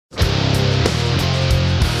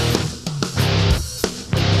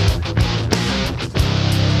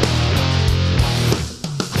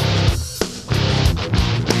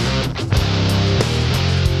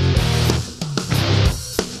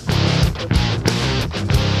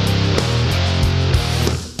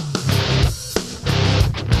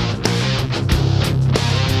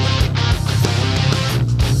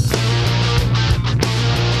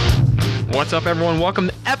What's up, everyone? Welcome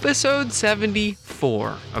to episode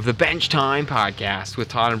 74 of the Bench Time Podcast with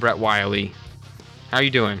Todd and Brett Wiley. How you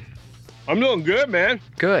doing? I'm doing good, man.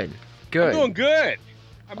 Good. I'm doing good.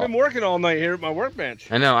 I've been working all night here at my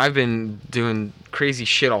workbench. I know. I've been doing crazy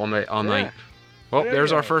shit all night. Well,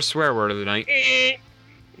 there's our first swear word of the night.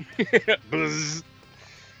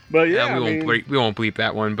 But yeah, we won't bleep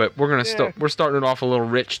that one. But we're gonna we're starting it off a little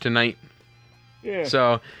rich tonight. Yeah.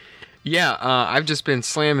 So, I've just been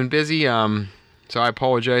slamming busy. So I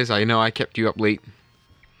apologize. I know I kept you up late.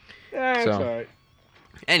 Yeah, it's all right.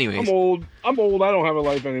 Anyways, I'm old. I don't have a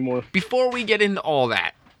life anymore. Before we get into all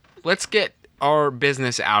that, let's get our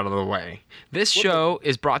business out of the way. This show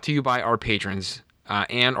is brought to you by our patrons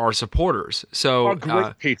and our supporters. So, our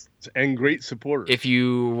great patrons and great supporters. If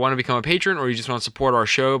you want to become a patron or you just want to support our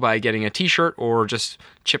show by getting a t-shirt or just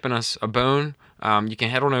chipping us a bone, you can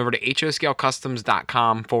head on over to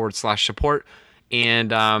hoscalecustoms.com/support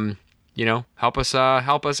and, help us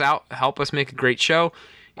out, help us make a great show.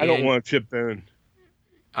 I don't want a chip bone.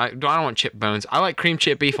 I don't want chip bones. I like cream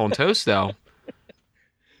chip beef on toast, though.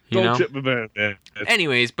 Don't chip the bone, man.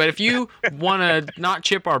 Anyways, but if you want to not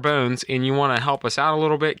chip our bones and you want to help us out a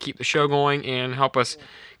little bit, keep the show going, and help us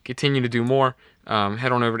continue to do more,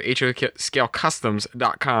 head on over to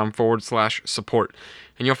hoscalecustoms.com/support.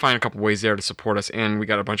 And you'll find a couple ways there to support us. And we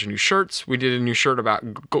got a bunch of new shirts. We did a new shirt about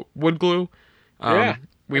wood glue.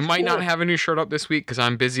 We might not have a new shirt up this week because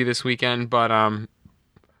I'm busy this weekend, but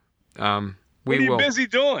what are you busy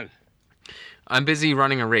doing? I'm busy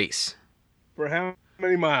running a race. For how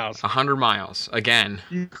many miles? 100 miles again.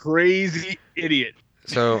 You crazy idiot.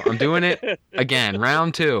 So I'm doing it again,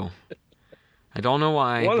 round 2. I don't know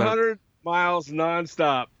why. 100 miles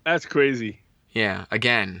nonstop. That's crazy. Yeah,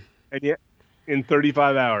 again. And yet, in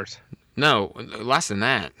 35 hours. No, less than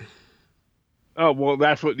that. Oh, well,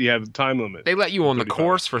 that's what you have the time limit. They let you on the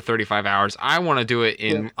course for 35 hours. I want to do it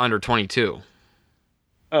in under 22.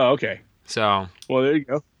 Oh, okay. So. Well, there you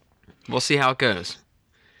go. We'll see how it goes.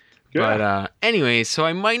 Good. But anyways, so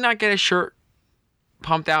I might not get a shirt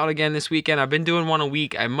pumped out again this weekend. I've been doing one a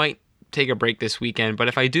week. I might take a break this weekend. But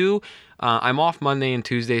if I do, I'm off Monday and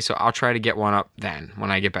Tuesday, so I'll try to get one up then when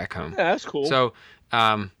I get back home. Yeah, that's cool. So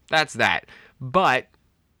that's that. But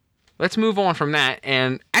let's move on from that.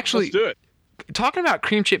 And actually, let's do it. Talking about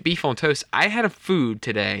cream chip beef on toast, I had a food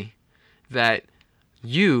today that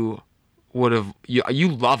you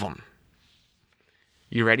love them.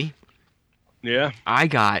 You ready? Yeah. I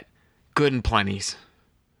got Good and Plenty's.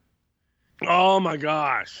 Oh my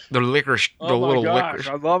gosh. The licorice, the little licorice.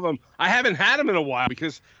 I love them. I haven't had them in a while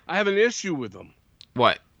because I have an issue with them.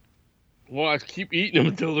 What? Well, I keep eating them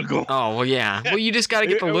until they're gone. Oh, well, yeah. Well, you just got to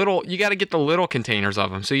get the little, containers of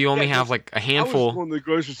them. So you only have like a handful. I was going to the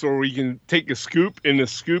grocery store where you can take a scoop. In the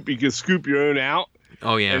scoop, you can scoop your own out.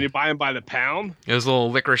 Oh, yeah. And you buy them by the pound. Those little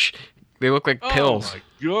licorice, they look like pills. Oh,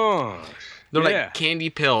 my gosh. They're like candy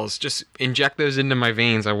pills. Just inject those into my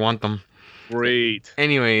veins. I want them. Great.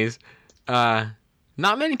 Anyways, not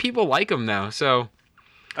many people like them, though. So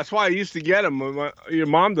that's why I used to get them. Your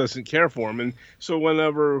mom doesn't care for them. And so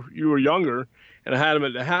whenever you were younger and I had them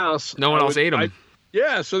at the house. No one else ate them.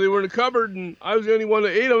 So they were in the cupboard and I was the only one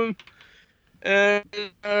that ate them. And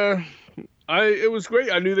it was great.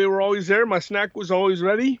 I knew they were always there. My snack was always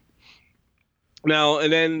ready. Now,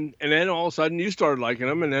 and then all of a sudden you started liking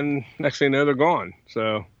them. And then next thing you know, they're gone.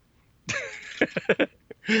 So, but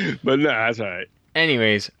no, that's all right.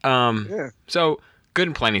 Anyways, so Good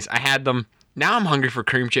and Plenty's. I had them. Now I'm hungry for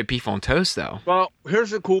cream chip beef on toast, though. Well, here's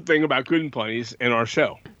the cool thing about Good and Plenty's in our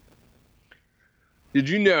show. Did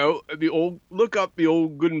you know look up the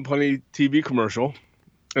old Good and Plenty TV commercial,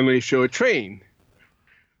 and they show a train,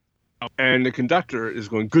 and the conductor is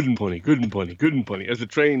going Good and Plenty, Good and Plenty, Good and Plenty as the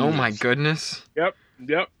train. Oh my goodness. Yep.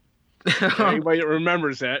 Anybody that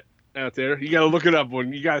remembers that out there, you got to look it up.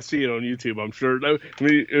 You got to see it on YouTube. I'm sure.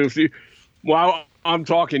 While I'm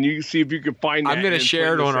talking, you can see if you can find that. I'm gonna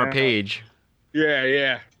share it on our page.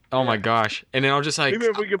 Yeah. Oh my gosh! And then I'll just like. Even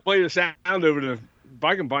if we can play the sound over the, if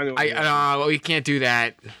I can find it. We can't do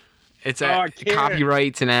that. It's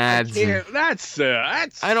copyrights and ads. That's.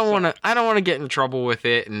 I don't want to get in trouble with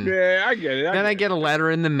it. And yeah, I get it. Then I get a letter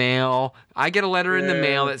in the mail. I get a letter in the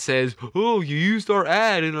mail that says, "Oh, you used our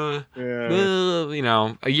ad in a."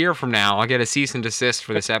 A year from now, I'll get a cease and desist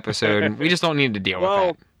for this episode. And we just don't need to deal with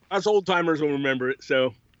that. Us old timers will remember it.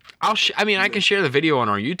 So. I can share the video on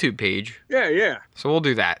our YouTube page. Yeah. So we'll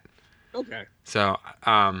do that. Okay. So,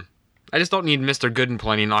 I just don't need Mr. Good and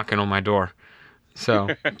Plenty knocking on my door. So,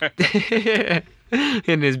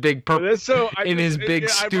 in his big purple,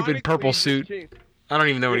 stupid purple suit. I don't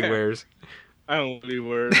even know what he wears. I don't believe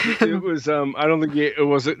words. It was I don't think it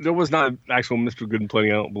was. There was not an actual Mr. Good and Plenty.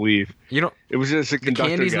 I don't believe. You don't. It was just a The conductor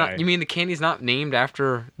candy's guy. not. You mean the candy's not named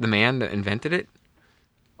after the man that invented it?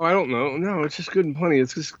 Oh, I don't know. No, it's just Good and Plenty.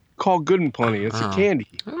 It's just called Good and Plenty. It's a candy.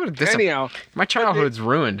 What a Anyhow, my childhood's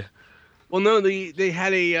ruined. well, no, they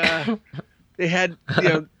had a they had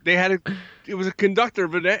it was a conductor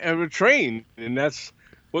of a train, and that's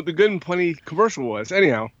what the Good and Plenty commercial was.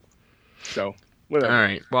 Anyhow, so whatever. All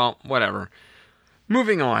right. Well, whatever.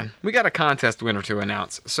 Moving on. We got a contest winner to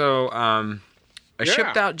announce. So, I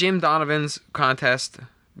shipped out Jim Donovan's contest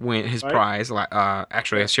his prize.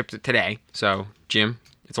 Actually, I shipped it today. So, Jim,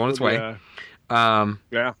 it's on its way.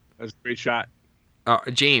 Yeah, that's a great shot.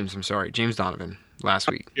 James Donovan last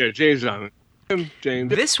week. Yeah, James Donovan. James.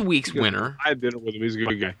 This week's winner. I had dinner with him. He's a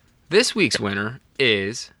good guy. This week's winner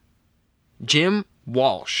is Jim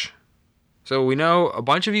Walsh. So we know a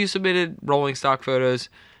bunch of you submitted rolling stock photos.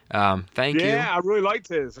 Thank you. Yeah, I really liked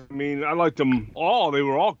his. I mean, I liked them all. They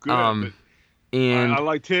were all good. And I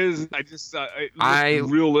liked his. I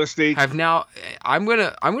realistic. I'm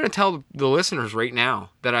gonna tell the listeners right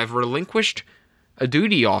now that I've relinquished a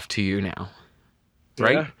duty off to you now.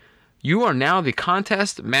 Right? Yeah. You are now the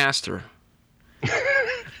contest master.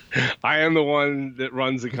 I am the one that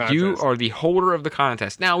runs the contest. You are the holder of the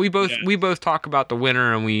contest. Now we both talk about the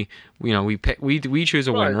winner and we choose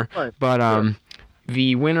a winner. Right. But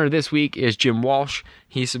the winner this week is Jim Walsh.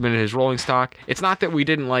 He submitted his rolling stock. It's not that we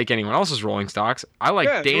didn't like anyone else's rolling stocks. I like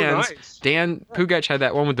Dan's. Nice. Dan Pugac had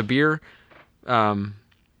that one with the beer.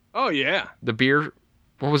 Oh yeah. The beer.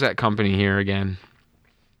 What was that company here again?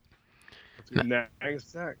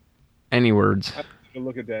 Any words? I have to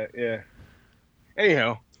look at that. Yeah.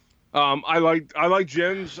 Anyhow, I liked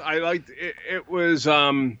Jim's. I liked it. It was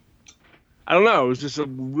I don't know. It was just a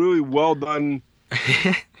really well done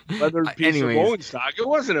leather piece of rolling stock. It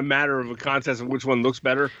wasn't a matter of a contest of which one looks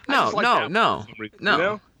better. No. You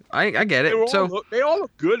know? I get it. They all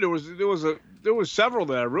look good. There was several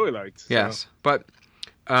that I really liked. Yes, but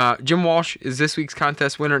Jim Walsh is this week's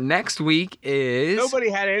contest winner. Next week is nobody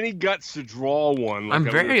had any guts to draw one. I'm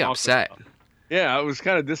very upset. Yeah, I was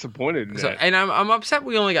kind of disappointed in that. And I'm upset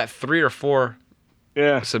we only got 3 or 4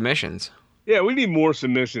 submissions. Yeah, we need more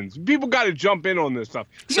submissions. People got to jump in on this stuff.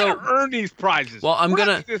 You got to earn these prizes. Well, we got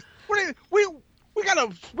a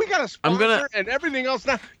sponsor and everything else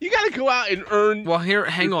now. You got to go out and earn. Well,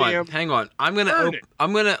 hang on. I'm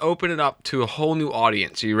gonna open it up to a whole new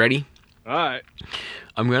audience. Are you ready? All right.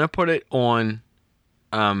 I'm gonna put it on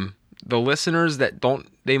the listeners that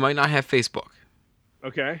they might not have Facebook.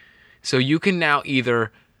 Okay. So you can now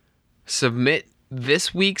either submit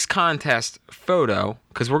this week's contest photo,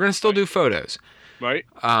 because we're going to still do photos. Right.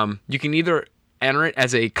 You can either enter it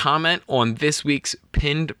as a comment on this week's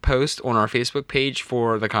pinned post on our Facebook page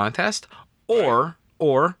for the contest, or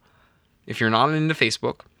if you're not into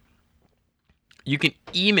Facebook, you can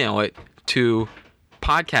email it to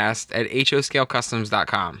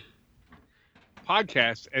podcast@hoscalecustoms.com.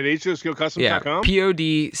 Podcast@hoscalecustoms.com? Yeah,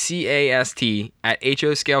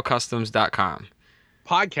 podcast@hoscalecustoms.com.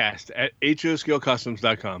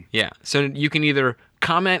 Podcast@hoscalecustoms.com. Yeah, so you can either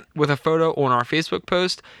comment with a photo on our Facebook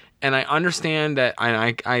post, and I understand that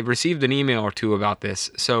I received an email or two about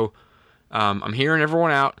this, so I'm hearing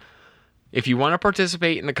everyone out. If you want to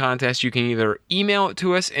participate in the contest, you can either email it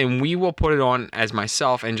to us, and we will put it on as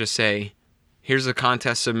myself and just say, here's a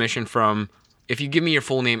contest submission from... If you give me your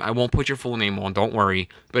full name, I won't put your full name on. Don't worry.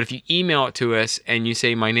 But if you email it to us and you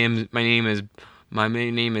say my name is Bill. My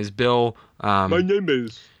name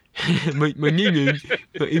is. my name is.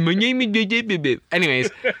 Anyways,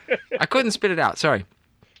 I couldn't spit it out. Sorry.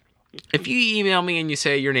 If you email me and you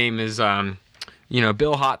say your name is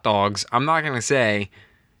Bill Hot Dogs, I'm not gonna say,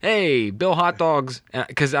 hey, Bill Hot Dogs,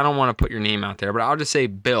 because I don't want to put your name out there. But I'll just say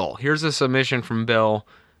Bill. Here's a submission from Bill.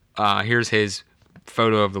 Here's his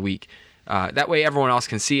photo of the week. That way everyone else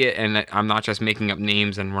can see it, and I'm not just making up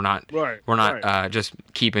names, and we're not just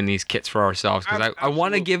keeping these kits for ourselves, because I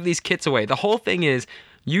want to give these kits away. The whole thing is,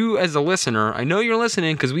 you as a listener, I know you're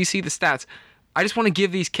listening because we see the stats. I just want to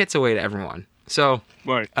give these kits away to everyone. So,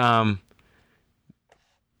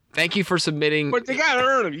 thank you for submitting. But you gotta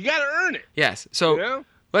earn them. You gotta earn it. Yes. So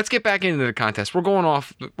let's get back into the contest. We're going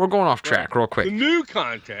off track real quick. The new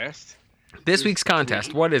contest. This week's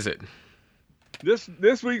contest. What is it?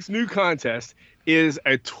 This week's new contest is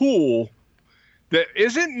a tool that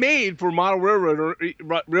isn't made for model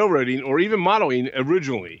railroading or even modeling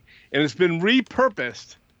originally, and it's been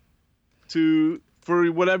repurposed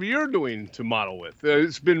for whatever you're doing to model with.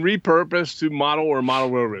 It's been repurposed to model or model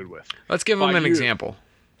railroad with. Let's give them an example.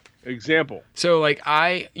 Example. So, like,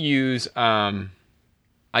 I use an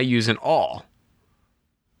awl,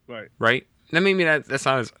 Right. Right? Then maybe that's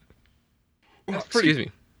not as. That's pretty. Excuse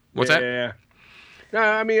me. What's that? Yeah. No,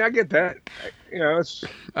 I mean I get that. It's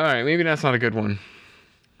All right, maybe that's not a good one.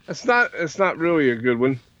 it's not really a good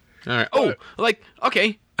one. All right. Oh,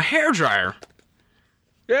 okay, a hair dryer.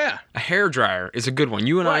 Yeah. A hair dryer is a good one.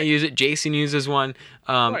 You and I Right. use it. Jason uses one.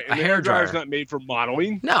 Right. A And the hair dryer. dryer's not made for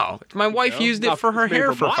modeling. No, my wife used it Not- for her it's made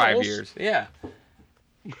hair for for 5 models. years. Yeah.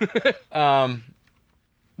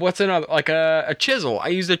 What's another, like a chisel? I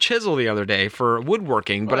used a chisel the other day for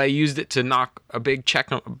woodworking, but I used it to knock a big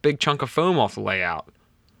chunk of foam off the layout.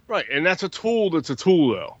 Right, and that's a tool. That's a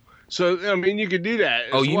tool, though. So I mean, you could do that.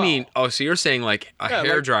 Oh, as you well. mean? Oh, so you're saying like a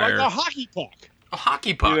hair dryer? like a hockey puck. A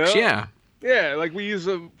hockey pucks, know? yeah. Yeah, like we use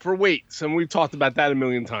them for weights, and we've talked about that a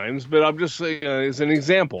million times. But I'm just saying as an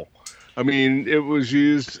example. I mean, it was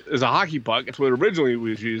used as a hockey puck. That's what it originally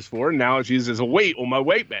was used for. And now it's used as a weight on my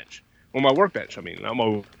weight bench, on my workbench. I mean, not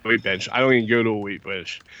my weight bench. I don't even go to a weight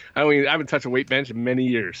bench. I haven't touched a weight bench in many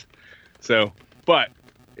years. So, but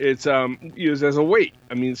it's used as a weight.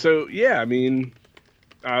 I mean, so yeah. I mean,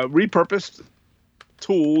 repurposed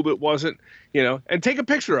tool that wasn't, and take a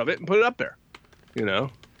picture of it and put it up there. And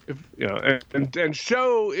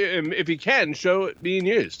show, if you can, show it being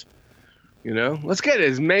used. Let's get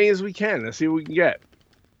as many as we can. Let's see what we can get.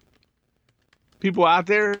 People out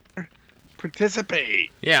there, participate.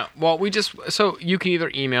 Yeah, well, so you can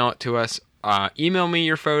either email it to us, email me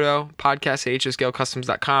your photo,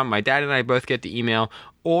 podcast@hscalecustoms.com. My dad and I both get the email,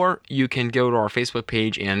 or you can go to our Facebook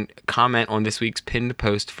page and comment on this week's pinned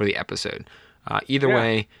post for the episode. Either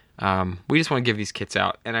way, we just want to give these kits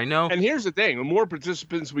out. And I know... And here's the thing. The more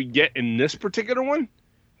participants we get in this particular one,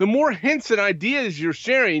 the more hints and ideas you're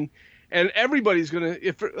sharing. And everybody's going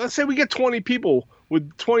to, let's say we get 20 people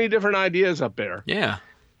with 20 different ideas up there. Yeah.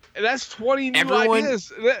 And that's 20 new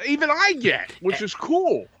ideas that even I get, which is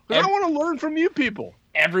cool. I want to learn from you people.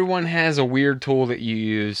 Everyone has a weird tool that you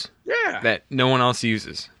use that no one else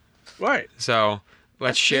uses. Right. So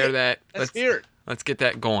let's share that. Let's hear it. Let's get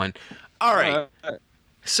that going. All right.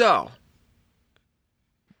 So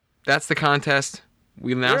that's the contest.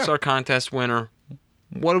 We announced our contest winner.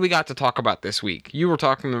 What do we got to talk about this week? You were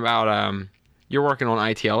talking about you're working on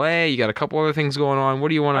ITLA. You got a couple other things going on. What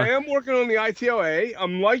do you want to... I am working on the ITLA.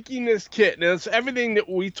 I'm liking this kit. Now, it's everything that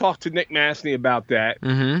we talked to Nick Mastney about that.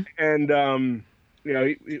 Mm-hmm. And,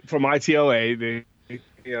 from ITLA,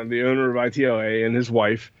 the owner of ITLA and his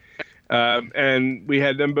wife. And we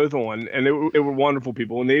had them both on, and they were wonderful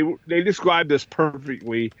people. And they described this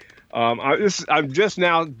perfectly. I've just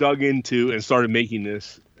now dug into and started making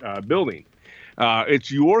this building. It's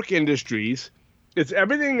York Industries. It's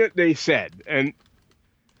everything that they said, and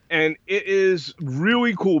it is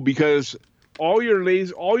really cool because all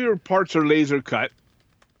your parts are laser cut.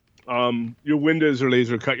 Your windows are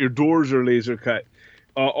laser cut. Your doors are laser cut.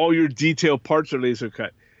 All your detail parts are laser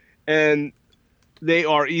cut, and they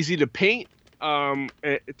are easy to paint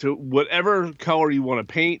to whatever color you want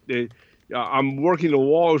to paint. I'm working the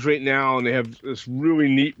walls right now, and they have this really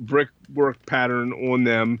neat brickwork pattern on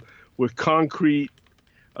them, with concrete,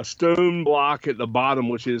 a stone block at the bottom,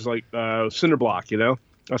 which is like cinder block,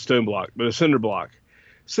 a stone block, but a cinder block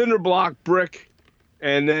brick,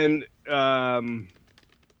 and then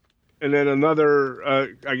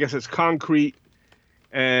another, I guess it's concrete,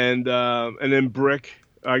 and then brick.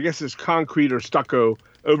 I guess it's concrete or stucco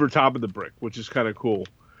over top of the brick, which is kind of cool,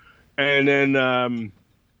 and then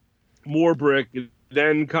more brick,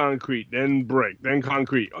 then concrete, then brick, then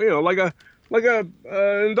concrete. Like a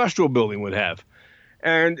industrial building would have.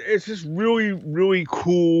 And it's just really, really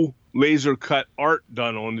cool laser cut art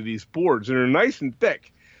done onto these boards. And they're nice and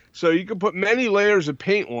thick. So you can put many layers of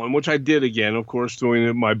paint on, which I did again, of course,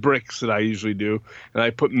 doing my bricks that I usually do. And I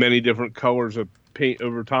put many different colors of paint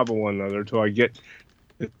over top of one another until I get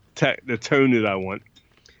the tone that I want.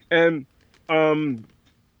 And, and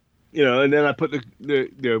then I put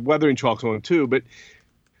the weathering chalks on too. But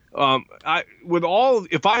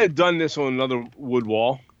if I had done this on another wood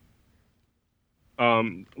wall,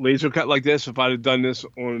 laser cut like this, if I'd have done this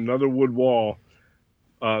on another wood wall,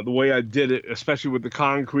 the way I did it, especially with the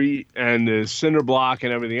concrete and the cinder block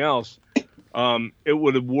and everything else, it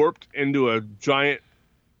would have warped into a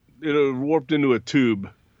tube.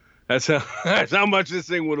 That's how much this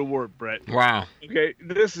thing would have warped, Brett. Wow. Okay,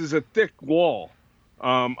 this is a thick wall.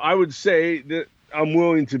 I would say that I'm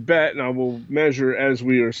willing to bet, and I will measure as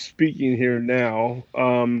we are speaking here now,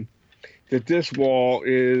 that this wall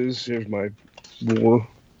is, here's my bore.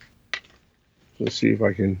 Let's see if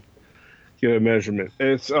I can get a measurement.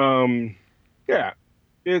 It's, they're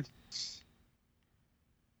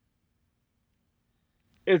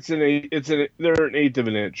an eighth of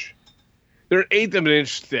an inch. they're 1/8 of an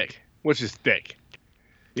inch thick, which is thick.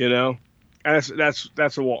 You know, and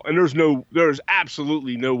that's a wall. And there's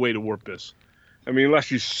absolutely no way to warp this. I mean,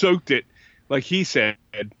 unless you soaked it, like he said,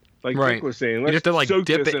 like Right. Nick was saying, You'd have to, like, soak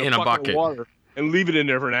dip this it in a fucking bucket. water and leave it in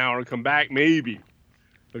there for an hour and come back, maybe.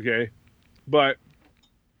 Okay, but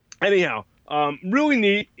anyhow, really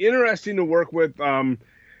neat, interesting to work with.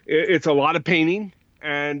 It's a lot of painting,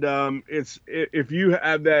 and if you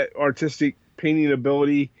have that artistic painting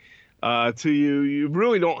ability to you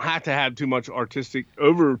really don't have to have too much artistic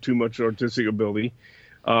ability.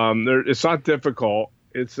 It's not difficult.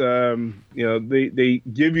 It's they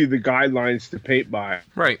give you the guidelines to paint by,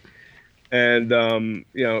 Right. and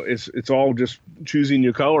it's all just choosing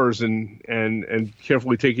your colors and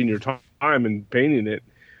carefully taking your time and painting it.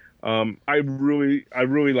 I really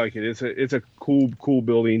like it. It's a cool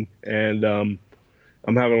building, and I'm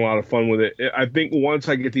having a lot of fun with it. I think once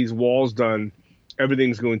I get these walls done,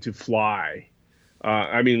 everything's going to fly.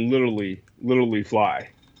 I mean, literally fly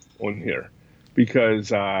on here, because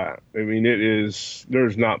there's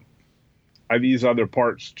not. These other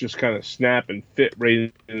parts just kind of snap and fit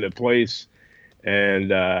right into place,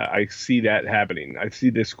 and I see that happening. I see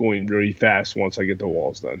this going really fast once I get the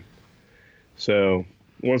walls done. So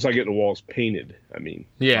once I get the walls painted,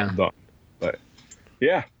 Yeah. I'm done. But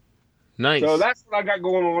yeah, Nice. so that's what I got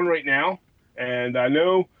going on right now, and I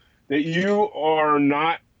know that you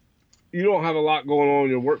don't have a lot going on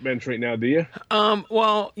your workbench right now, do you?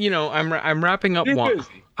 Well, I'm wrapping up. You're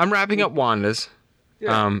busy. I'm wrapping up Wanda's.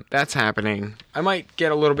 Yeah. That's happening. I might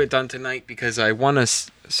get a little bit done tonight because I want to.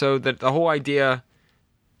 So that the whole idea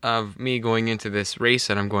of me going into this race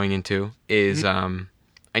that I'm going into is,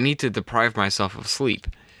 I need to deprive myself of sleep.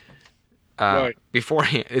 Right.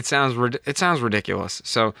 Beforehand, it sounds ridiculous.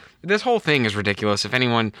 So this whole thing is ridiculous.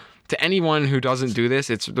 To anyone who doesn't do this,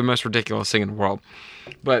 it's the most ridiculous thing in the world.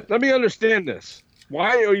 But Let me understand this.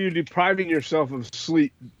 Why are you depriving yourself of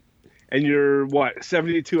sleep, and you're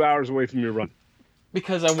 72 hours away from your run?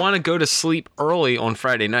 because I want to go to sleep early on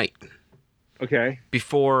Friday night Okay.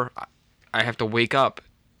 before I have to wake up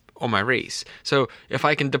on my race. So if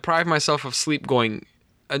I can deprive myself of sleep going,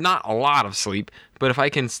 not a lot of sleep, but if I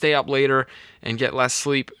can stay up later and get less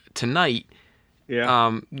sleep tonight,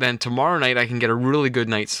 Yeah. then tomorrow night I can get a really good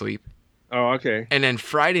night's sleep. Oh, okay. And then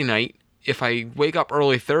Friday night, if I wake up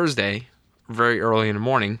early Thursday, very early in the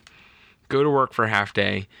morning, go to work for a half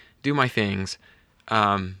day, do my things,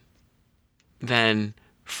 then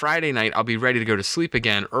Friday night I'll be ready to go to sleep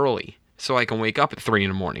again early so I can wake up at 3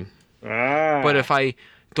 in the morning. Ah. But if I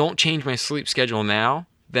don't change my sleep schedule now,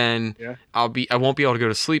 then Yeah. I won't be able to go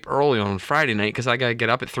to sleep early on Friday night because I got to get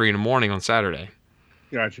up at 3 in the morning on Saturday.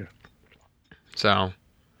 Gotcha. So,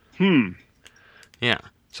 yeah.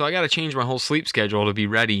 So I got to change my whole sleep schedule to be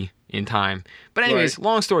ready in time. But anyways,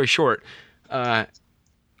 long story short, I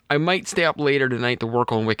might stay up later tonight to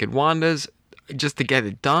work on Wicked Wanda's just to get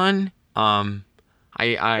it done. And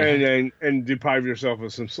deprive yourself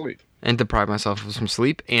of some sleep. And deprive myself of some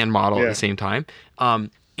sleep and model at the same time. The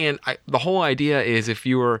whole idea is, if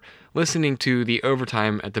you were listening to the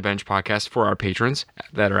Overtime at the Bench podcast for our patrons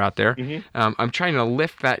that are out there, I'm trying to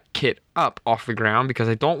lift that kit up off the ground because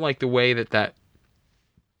I don't like the way that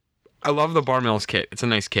I love the Bar Mills kit. It's a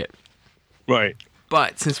nice kit. Right.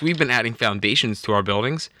 But since we've been adding foundations to our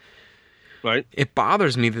buildings, Right. it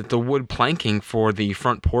bothers me that the wood planking for the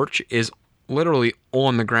front porch is literally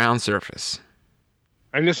on the ground surface.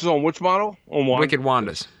 And this is on which model? On one? Wicked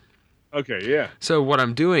Wanda's. Okay, yeah. So what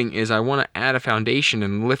I'm doing is I want to add a foundation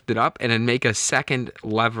and lift it up and then make a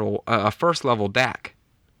first level deck.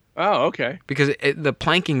 Oh, okay. Because the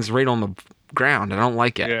planking's right on the ground. I don't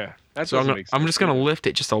like it. Yeah. That So doesn't make sense. I'm just going to lift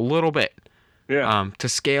it just a little bit. Yeah. To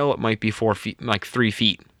scale, it might be 4 feet, like 3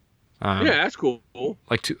 feet. Yeah, that's cool.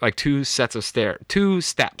 Like two sets of stairs, 2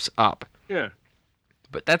 steps up. Yeah.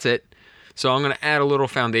 But that's it. So I'm going to add a little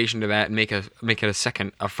foundation to that and make it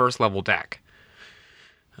a first level deck.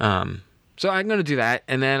 So I'm going to do that.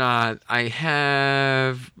 And then I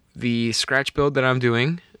have the scratch build that I'm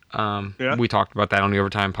doing. We talked about that on the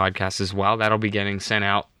Overtime podcast as well. That'll be getting sent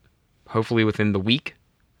out hopefully within the week.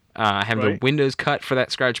 I have the windows cut for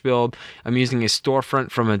that scratch build. I'm using a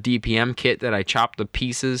storefront from a DPM kit that I chopped the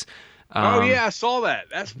pieces. Oh, yeah, I saw that.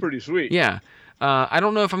 That's pretty sweet. Yeah. I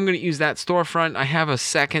don't know if I'm going to use that storefront. I have a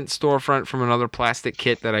second storefront from another plastic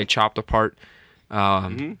kit that I chopped apart.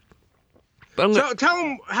 But So tell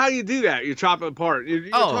them how you do that. You chop it apart. You're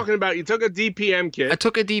talking about you took a DPM kit. I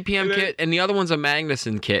took a DPM kit, and the other one's a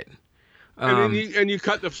Magnuson kit. And then you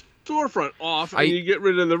cut the storefront off, and you get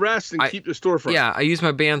rid of the rest and keep the storefront. Yeah, I use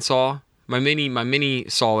my bandsaw, my mini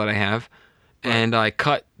saw that I have, and I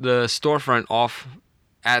cut the storefront off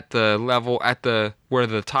at the level where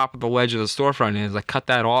the top of the ledge of the storefront is. I cut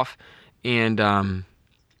that off, and I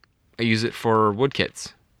use it for wood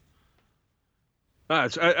kits. I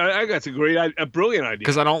that's a brilliant idea.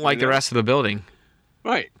 Because I don't like the rest of the building.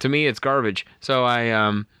 Right. To me, it's garbage. So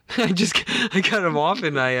I I cut them off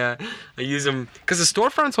and I use them because the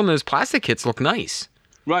storefronts on those plastic kits look nice.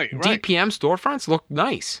 Right. DPM storefronts look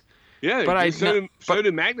nice. Yeah, but so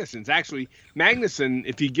do Magnuson's. Actually, Magnuson,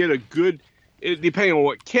 if you get a good, depending on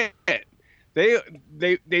what kit, they're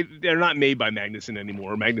not made by Magnuson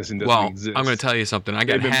anymore. Magnuson doesn't exist. I'm going to tell you something. They've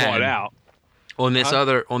been bought out on this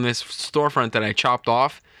on this storefront that I chopped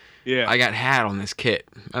off. Yeah, I got had on this kit,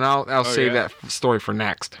 and I'll save that story for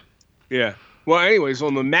next. Yeah. Well, anyways,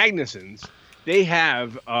 on the Magnusons, they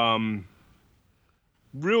have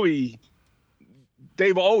really,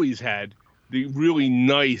 they've always had the really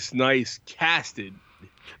nice casted.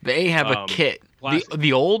 They have a kit.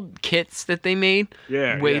 The old kits that they made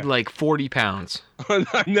weighed like 40 pounds.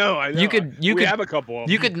 I know. You could have a couple of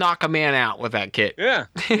them. You could knock a man out with that kit. Yeah.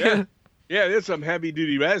 There's some heavy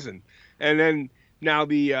duty resin, and then now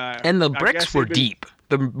and the bricks were deep.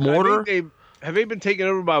 The mortar. Have they been taken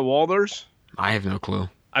over by Walthers? I have no clue.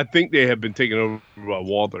 I think they have been taken over by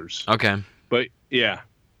Walthers. Okay. But yeah,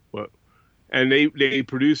 and they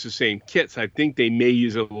produce the same kits. I think they may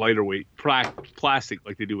use a lighter weight plastic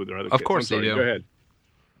like they do with their other kits. Of course they do. Go ahead.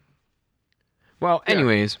 Well,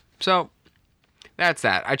 anyways, so that's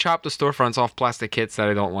that. I chopped the storefronts off plastic kits that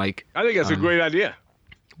I don't like. I think that's a great idea.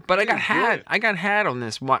 But I got had on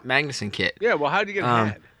this Magnuson kit. Yeah, well, how did you get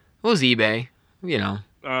had? It was eBay. You know,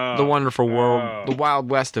 the wonderful world, the wild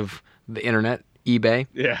west of the internet, eBay.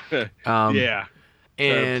 Yeah. Yeah.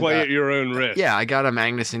 And play at your own risk. Yeah, I got a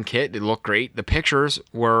Magnuson kit. It looked great. The pictures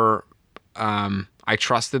were, I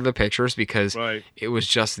trusted the pictures because it was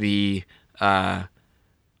just the, like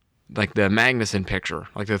the Magnuson picture,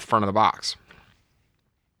 like the front of the box.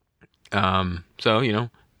 So, you know,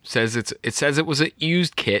 it says it was a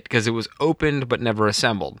used kit because it was opened but never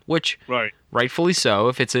assembled, which rightfully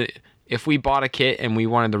so. If we bought a kit and we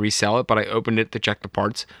wanted to resell it, but I opened it to check the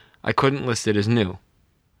parts, I couldn't list it as new.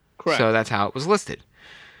 Correct. So that's how it was listed.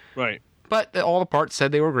 Right. But all the parts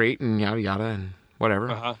said they were great and yada yada and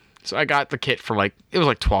whatever. Uh-huh. So I got the kit for it was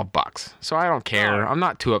like $12. So I don't care. I'm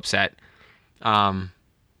not too upset. What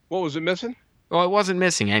was it missing? Well, it wasn't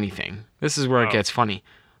missing anything. This is where it gets funny.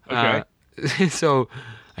 Okay. So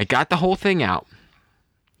I got the whole thing out.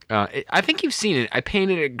 I think you've seen it. I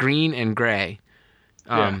painted it green and gray.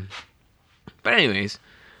 But anyways,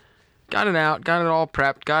 got it out, got it all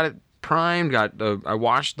prepped, got it primed, I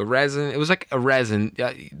washed the resin. It was like a resin.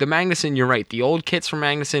 The Magnuson, you're right. The old kits from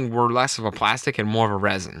Magnuson were less of a plastic and more of a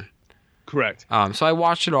resin. Correct. So I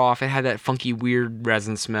washed it off. It had that funky, weird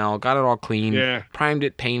resin smell. Got it all clean. Yeah. Primed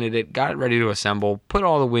it, painted it, got it ready to assemble. Put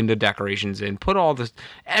all the window decorations in. Put all this,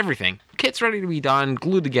 everything. Kit's ready to be done,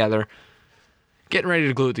 glued together. Getting ready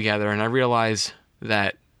to glue it together, and I realized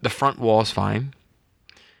that the front wall is fine.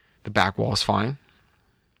 The back wall is fine.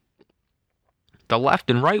 The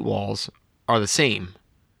left and right walls are the same.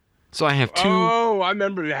 So I have two. Oh, I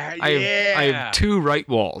remember that. Yeah. I have two right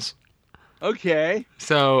walls. Okay.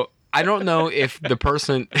 So I don't know if the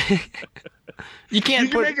person. You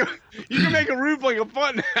can make a roof like a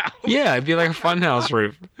fun house. Yeah, it'd be like a funhouse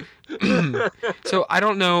roof. So I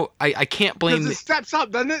don't know. I can't blame. It steps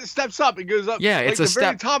up, doesn't it? It steps up. It goes up. Yeah, it's like a step.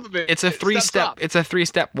 Very top of it. It's a three-step. It's a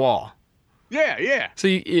three-step wall. Yeah. So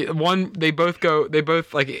they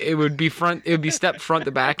both like it would be stepped front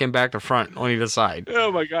to back and back to front on either side.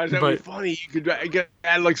 Oh my gosh, that'd be funny. You could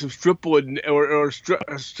add like some strip wood or strip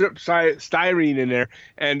styrene in there,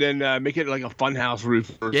 and then make it like a funhouse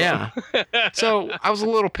roof. Yeah. So I was a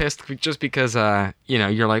little pissed just because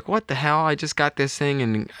you're like, what the hell? I just got this thing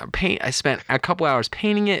and I spent a couple hours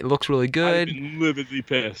painting it. It looks really good. I've been lividly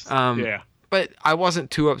pissed. Yeah. But I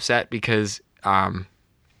wasn't too upset because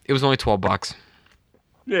it was only $12.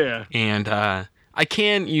 Yeah. And I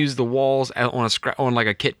can use the walls on like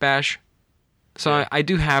a kit bash. So I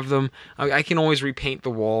do have them. I can always repaint the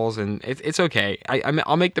walls, and it's okay.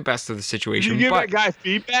 I'll make the best of the situation. Did you give that guy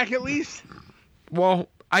feedback at least? Well,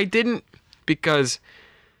 I didn't because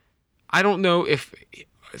I don't know if.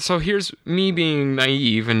 So here's me being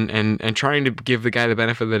naive and trying to give the guy the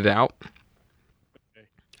benefit of the doubt.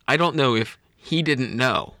 I don't know if he didn't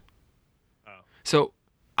know. Oh. So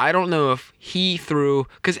I don't know if he threw,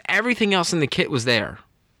 because everything else in the kit was there.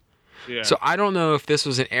 Yeah. So I don't know if this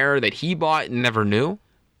was an error that he bought and never knew,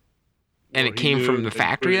 and it came from the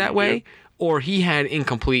factory that way, or he had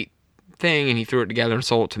incomplete thing and he threw it together and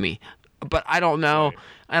sold it to me. But I don't know,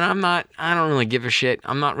 and I don't really give a shit.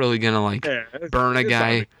 I'm not really gonna burn a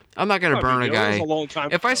guy I'm not gonna burn a That was guy. a long time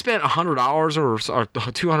If I ago. spent $100 or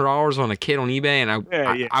 $200 on a kid on eBay, and Yeah,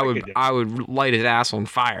 I I get that. would light his ass on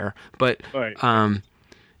fire. But Right.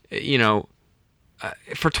 you know,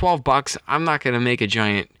 for $12, I'm not gonna make a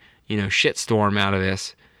giant shit storm out of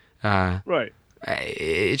this. Right.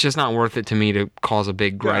 It's just not worth it to me to cause a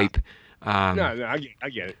big gripe. No, I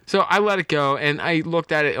get it. So I let it go, and I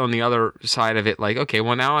looked at it on the other side of it, like, okay,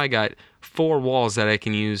 well now I got 4 walls that I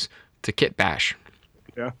can use to kit bash.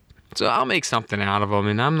 Yeah. So I'll make something out of them,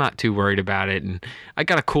 and I'm not too worried about it. And I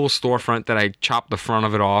got a cool storefront that I chopped the front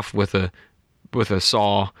of it off with a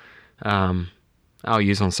saw. I'll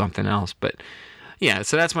use on something else, but yeah.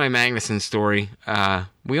 So that's my Magnuson story.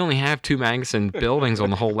 We only have 2 Magnuson buildings on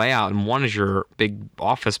the whole layout, and one is your big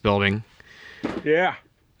office building. Yeah.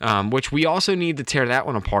 Which we also need to tear that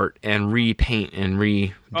one apart and repaint and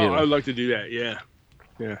redo. Oh, I'd like to do that. Yeah.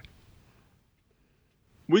 Yeah.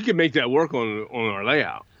 We could make that work on our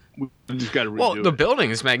layout. We just got to redo Well, the it.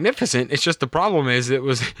 building is magnificent. It's just the problem is it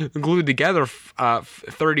was glued together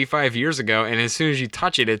 35 years ago, and as soon as you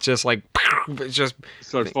touch it, it's just like it's just It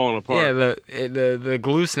starts falling apart. yeah. The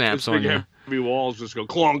glue snaps Those on big you. heavy walls just go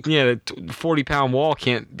clunk. Yeah, the 40-pound wall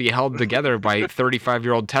can't be held together by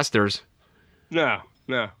 35-year-old testers. No.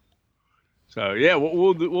 So yeah,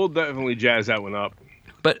 we'll definitely jazz that one up.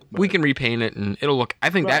 But we can repaint it, and it'll look. I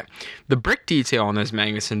think Right. that the brick detail on those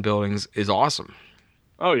Magnuson buildings is awesome.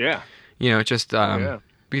 Oh yeah. It just Yeah.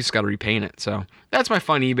 we just got to repaint it. So that's my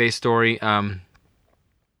fun eBay story.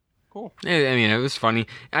 Cool. I mean, it was funny.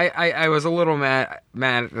 I was a little mad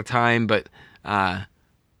at the time, but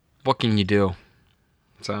what can you do?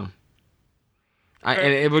 So, and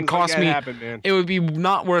it would Things like cost that me. happen, man. It would be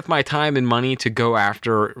not worth my time and money to go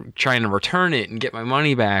after trying to return it and get my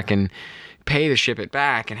money back and pay to ship it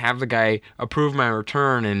back and have the guy approve my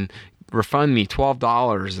return and refund me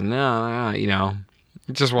 $12. And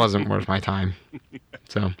it just wasn't worth my time.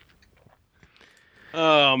 So.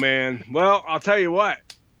 Oh man. Well, I'll tell you what.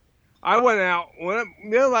 I went out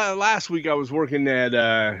last week. I was working at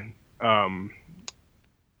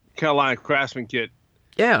Carolina Craftsman Kit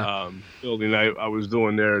Yeah. building. I was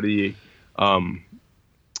doing there the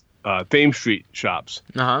Thames Street shops,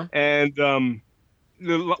 and one of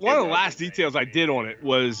the last details I did on it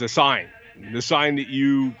was the sign that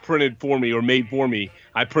you printed for me or made for me.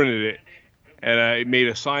 I printed it, and I made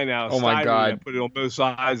a sign out of Oh, styrene. my God. I put it on both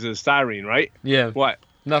sides of the styrene, right? Yeah. What?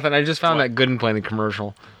 Nothing. I just found What? that Good and Plenty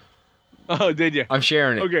commercial. Oh, did you? I'm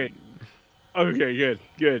sharing it. Okay. Okay,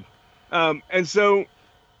 good. And so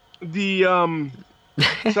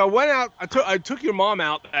so I went out. I took your mom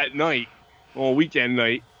out at night, on weekend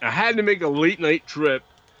night. I had to make a late night trip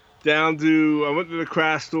down to. I went to the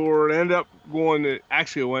craft store and ended up going to.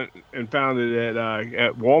 Actually, I went and found it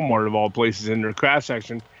at Walmart of all places in their craft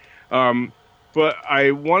section. But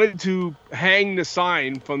I wanted to hang the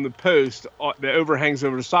sign from the post that overhangs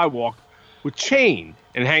over the sidewalk with chain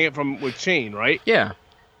and hang it with chain, right? Yeah.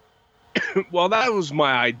 Well, that was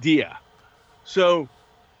my idea. So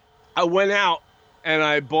I went out and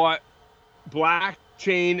I bought black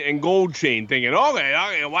chain and gold chain, thinking,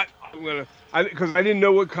 okay, what? Because I didn't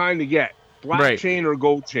know what kind to get, black Right. chain or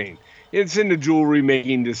gold chain. It's in the jewelry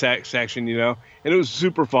making section, and it was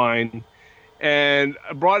super fine. And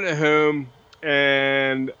I brought it home,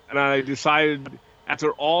 and I decided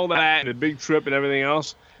after all that, the big trip and everything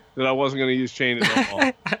else, that I wasn't going to use chain at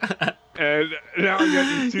all. And now I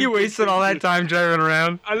got these 2 You wasted all that time driving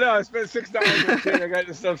around. I know. I spent $6 on chain. I got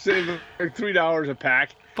this stuff sitting for like $3 a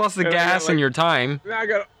pack. Plus the And I got, gas and your time. And I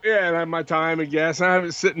got and I have my time and gas. I have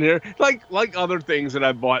it sitting here like other things that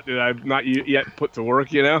I bought that I've not yet put to work.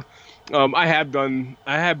 I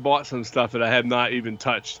have bought some stuff that I have not even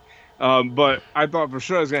touched. But I thought for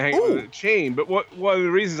sure I was gonna hang it with a chain. But one of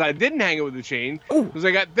the reasons I didn't hang it with the chain was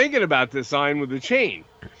I got thinking about this sign with the chain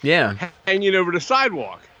Yeah. hanging over the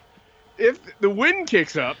sidewalk. If the wind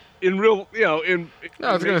kicks up in real,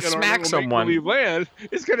 it's gonna smack someone. make-believe land,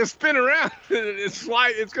 it's gonna spin around.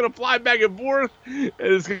 It's gonna fly back and forth. And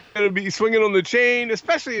it's gonna be swinging on the chain.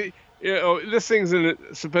 Especially, this thing's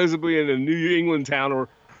supposedly in a New England town, or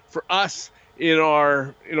for us in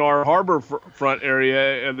our harbor front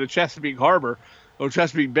area, the Chesapeake Harbor or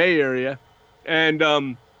Chesapeake Bay area, and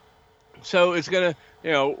so it's gonna,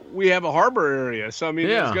 we have a harbor area. So I mean,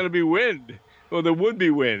 Yeah. there's gonna be wind. Well, there would be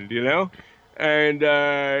wind, and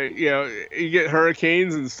you get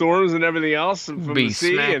hurricanes and storms and everything else from Be the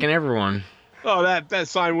sea. smacking everyone. Oh, that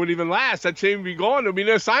sign wouldn't even last. That chain would be gone. There'd be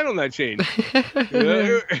no sign on that chain.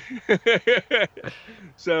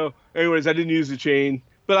 So, anyways, I didn't use the chain,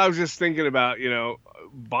 but I was just thinking about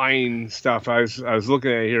buying stuff. I was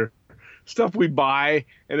looking at it here. stuff we buy,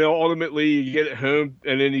 and then ultimately you get it home,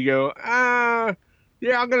 and then you go,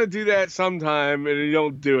 yeah, I'm gonna do that sometime, and you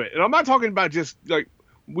don't do it. And I'm not talking about just like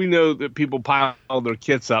we know that people pile their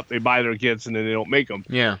kits up, they buy their kits, and then they don't make them.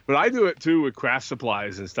 Yeah. But I do it too with craft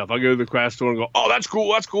supplies and stuff. I go to the craft store and go, oh, that's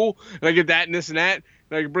cool, and I get that and this and that,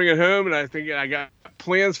 and I can bring it home, and I think I got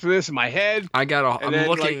plans for this in my head. I'm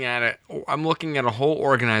looking at it. I'm looking at a whole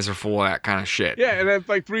organizer full of that kind of shit. Yeah, and then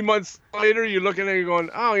like 3 months later, you're looking at it going,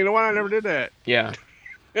 oh, you know what? I never did that. Yeah.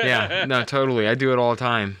 Yeah. No, totally. I do it all the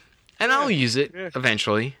time. And I'll use it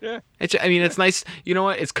eventually. Yeah. It's nice. You know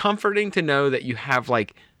what? It's comforting to know that you have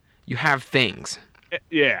things.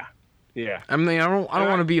 Yeah. Yeah. I mean, I don't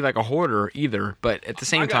want to be like a hoarder either, but at the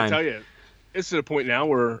same time, I gotta tell you, it's to the point now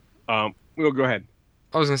where, we'll go ahead.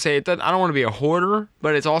 I was gonna say I don't want to be a hoarder,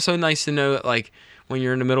 but it's also nice to know that like when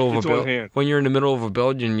you're in the middle of a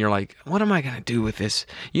build and you're like, what am I gonna do with this?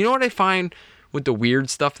 You know what I find with the weird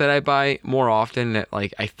stuff that I buy more often, that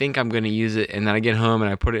like I think I'm gonna use it, and then I get home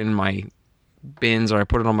and I put it in my bins or I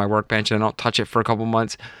put it on my workbench and I don't touch it for a couple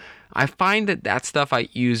months. I find that stuff I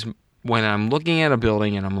use when I'm looking at a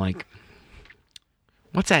building and I'm like,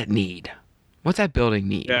 what's that need? What's that building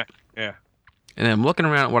need? Yeah. Yeah. And then I'm looking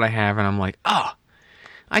around at what I have and I'm like, oh,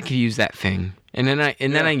 I could use that thing. And then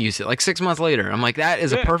I use it like 6 months later. I'm like, that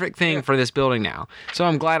is a perfect thing for this building now. So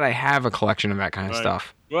I'm glad I have a collection of that kind of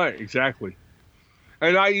stuff. Right, exactly.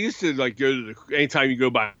 And I used to like go to anytime you go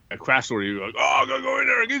by a craft store, you're like, oh, I'm gonna go in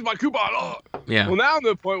there and use my coupon. Oh. Yeah. Well, now I'm to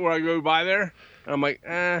the point where I go by there and I'm like,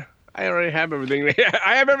 I already have everything.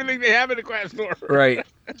 I have everything they have in the craft store. Right.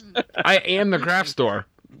 I am the craft store.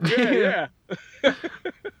 Yeah.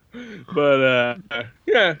 But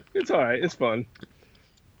yeah, it's all right. It's fun.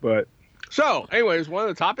 But so, anyways, one of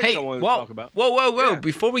the topics I wanted to talk about. Whoa! Yeah.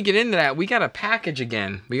 Before we get into that, we got a package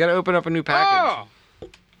again. We got to open up a new package. Oh,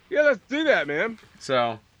 yeah, let's do that, man.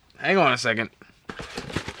 So, hang on a second.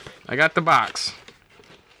 I got the box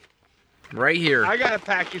right here. I got a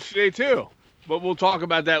package today too, but we'll talk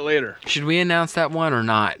about that later. Should we announce that one or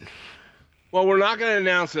not? Well, we're not going to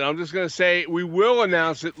announce it. I'm just going to say we will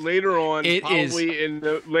announce it later on.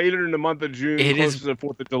 Later in the month of June, close to the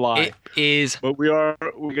 4th of July. It is. But we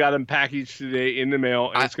got them packaged today in the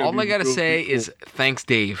mail. And all I got to say is thanks,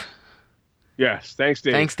 Dave. Yes, thanks,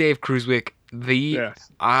 Dave. Thanks, Dave Cruiswick. These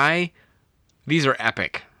are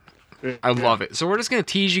epic. I love it. So we're just going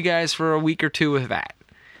to tease you guys for a week or two with that.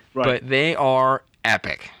 Right. But they are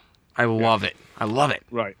epic. I love it. I love it.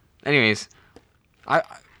 Right. Anyways,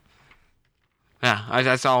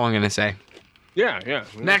 that's all I'm going to say. Yeah.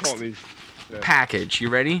 Next package. You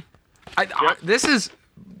ready? This is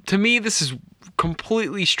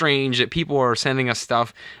completely strange that people are sending us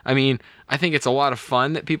stuff. I mean, I think it's a lot of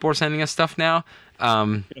fun that people are sending us stuff now.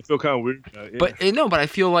 I feel kind of weird. Yeah. But I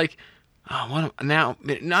feel like, I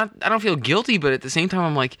don't feel guilty, but at the same time,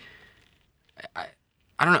 I'm like, I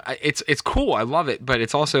don't know. It's cool. I love it, but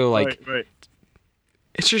it's also like, right.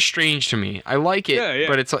 It's just strange to me. I like it,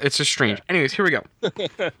 but it's just strange. Yeah. Anyways, here we go.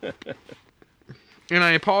 And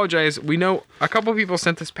I apologize. We know a couple people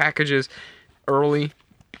sent us packages early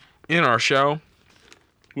in our show.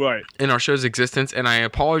 Right. In our show's existence, and I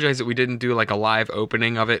apologize that we didn't do like a live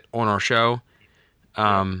opening of it on our show.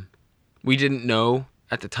 We didn't know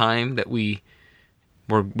at the time that we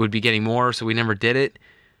would be getting more, so we never did it.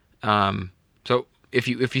 So if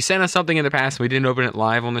you sent us something in the past and we didn't open it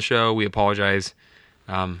live on the show, we apologize.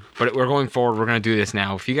 But we're going forward. We're going to do this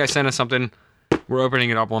now. If you guys send us something, we're opening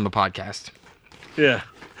it up on the podcast. Yeah.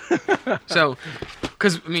 So,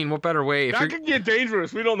 because, I mean, what better way? That could get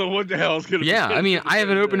dangerous. We don't know what the hell is going to be. Yeah, I mean, I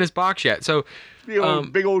haven't opened this box yet. So,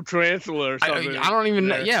 big old tarantula or something. I don't even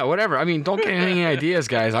know. Yeah, whatever. I mean, don't get any ideas,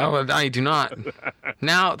 guys. I do not.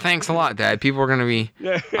 Now, thanks a lot, Dad. People are going to be...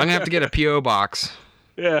 I'm going to have to get a P.O. box.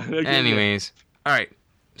 Yeah. Anyways. All right.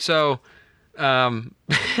 So,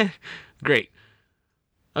 great.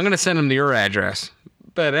 I'm going to send them to your address.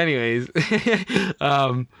 But anyways,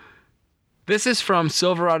 this is from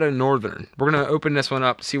Silverado Northern. We're going to open this one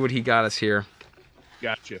up, see what he got us here.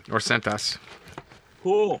 Gotcha. Or sent us.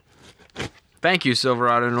 Cool. Thank you,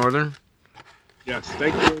 Silverado Northern. Yes,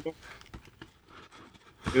 thank you.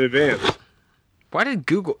 In advance. Why did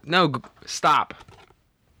Google... No, stop.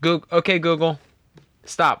 Google. Okay, Google.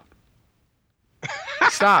 Stop.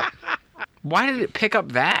 Stop. Why did it pick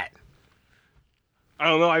up that? I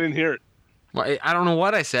don't know. I didn't hear it. Well, I don't know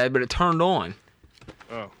what I said, but it turned on.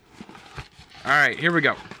 Oh. All right, here we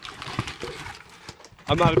go.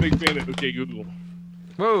 I'm not a big fan of OK Google.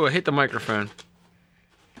 Whoa, I hit the microphone.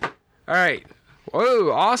 All right.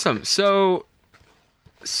 Whoa, awesome. So,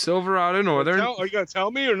 Silverado Northern Are you gonna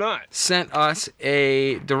tell me or not? sent us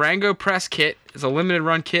a Durango Press kit. It's a limited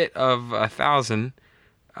run kit of 1,000.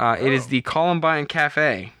 It is the Columbine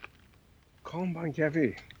Cafe. Columbine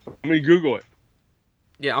Cafe. Let me Google it.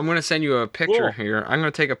 Yeah, I'm gonna send you a picture Cool. here. I'm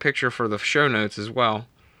gonna take a picture for the show notes as well.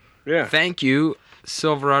 Yeah. Thank you,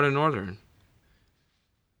 Silverado Northern.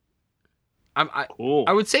 Cool.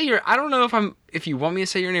 I would say I don't know if you want me to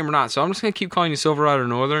say your name or not, so I'm just gonna keep calling you Silverado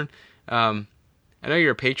Northern. I know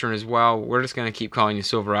you're a patron as well. We're just gonna keep calling you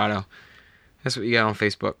Silverado. That's what you got on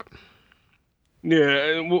Facebook.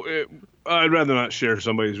 Yeah. Well, I'd rather not share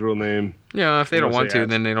somebody's real name. Yeah, if they don't Unless want they to, ask.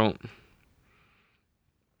 then they don't.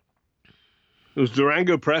 It was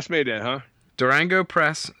Durango Press made that, huh? Durango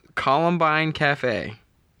Press Columbine Cafe.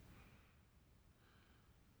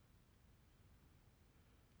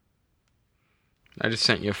 I just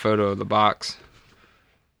sent you a photo of the box.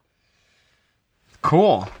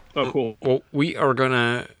 Cool. Oh, cool. Well, we are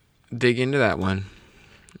gonna dig into that one.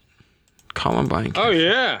 Columbine Cafe. Oh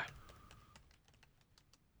yeah.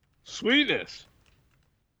 Sweetness.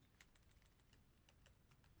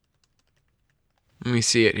 Let me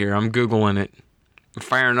see it here. I'm Googling it. I'm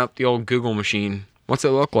firing up the old Google machine. What's it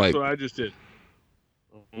look like? That's what I just did.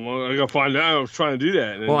 Well, I gotta find out. I was trying to do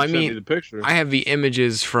that. And then Well, you I sent me mean, the picture. I have the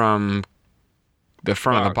images from the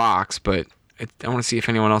front of the box, but I want to see if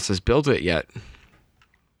anyone else has built it yet.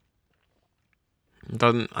 It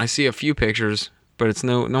doesn't. I see a few pictures, but it's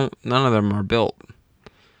none of them are built.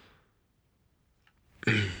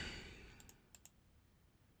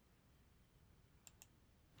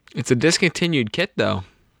 It's a discontinued kit, though.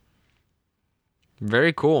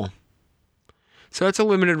 Very cool. So it's a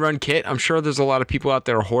limited run kit. I'm sure there's a lot of people out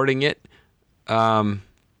there hoarding it. But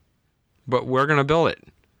we're going to build it.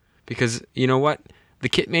 Because you know what? The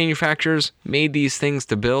kit manufacturers made these things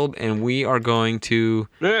to build, and we are going to...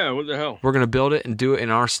 Yeah, what the hell? We're going to build it and do it in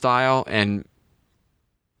our style and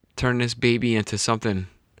turn this baby into something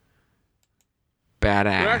badass.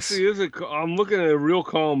 There actually is I'm looking at a real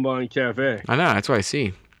Columbine Cafe. I know, that's what I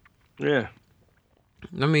see. Yeah.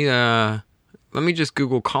 Let me just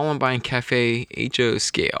Google Columbine Cafe HO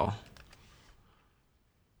scale.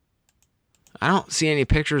 I don't see any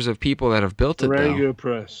pictures of people that have built it, though. Durango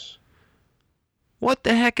Press. What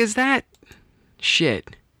the heck is that?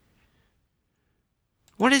 Shit.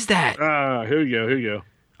 What is that? Here you go.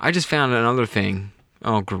 I just found another thing.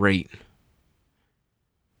 Oh, great.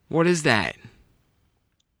 What is that?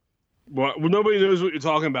 Well, nobody knows what you're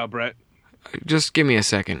talking about, Brett. Just give me a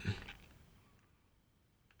second.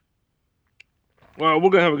 Well,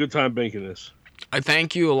 we're gonna have a good time baking this. I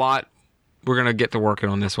thank you a lot. We're going to get to working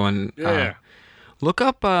on this one. Yeah. Look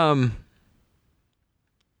up, well,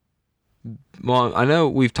 I know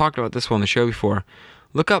we've talked about this one on the show before.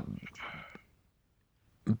 Look up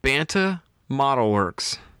Banta Model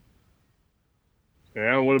Works.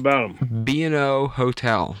 Yeah, what about them? B&O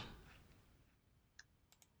Hotel.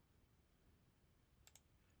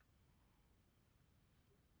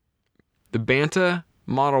 The Banta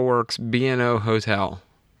Model Works B&O Hotel.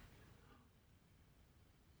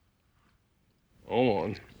 Hold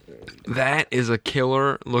on. That is a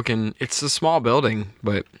killer looking... It's a small building,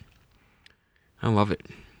 but I love it.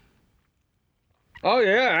 Oh,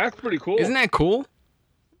 yeah, that's pretty cool. Isn't that cool?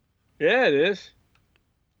 Yeah, it is.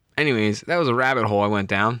 Anyways, that was a rabbit hole I went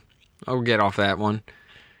down. I'll get off that one.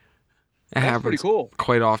 That That's pretty cool.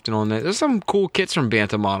 quite often on that. There's some cool kits from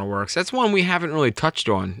Banta Model Works. That's one we haven't really touched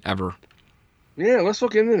on ever. Yeah, let's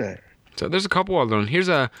look into that. So there's a couple other ones. Here's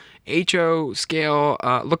a HO scale.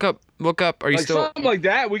 Look up. Are you Like still? something like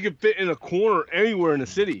that, we could fit in a corner anywhere in the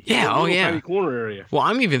city. Yeah, A little yeah. Tiny corner area. Well,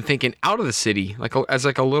 I'm even thinking out of the city, as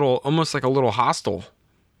a little, almost like a little hostel.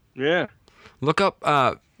 Yeah. Look up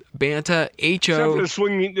Banta Except for HO.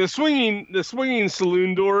 the swinging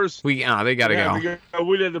saloon doors. They gotta go.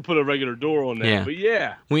 We'd have to put a regular door on that. Yeah. But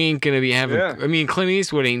yeah. We ain't gonna be having. Yeah. I mean, Clint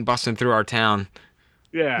Eastwood ain't busting through our town.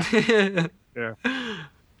 Yeah. Yeah.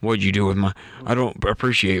 What'd you do with my? I don't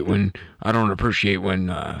appreciate when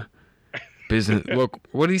business. Look,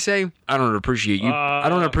 what did he say? I don't appreciate you. I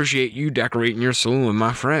don't appreciate you decorating your saloon with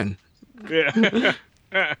my friend. Yeah.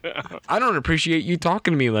 I don't appreciate you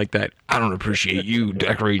talking to me like that. I don't appreciate you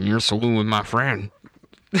decorating your saloon with my friend.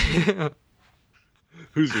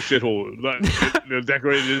 Who's the shithole that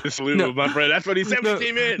decorated the saloon with my friend? That's what he said when he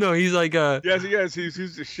came in. No, he's like Yes. Who's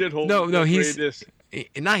the shithole? No, that he's- decorated this?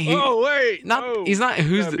 not he. Oh wait. Not no. he's not.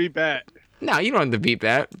 Who's Yeah, the? beat that? No, you don't have to beat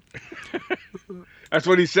that. That's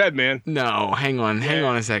what he said, man. No, hang on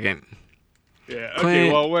a second. Yeah.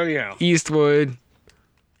 Clint- Okay. Well, anyhow, Eastwood.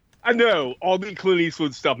 I know all the Clint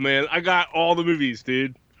Eastwood stuff, man. I got all the movies,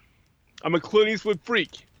 dude. I'm a Clint Eastwood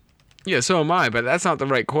freak. Yeah, so am I, but that's not the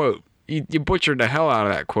right quote. You butchered the hell out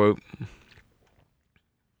of that quote.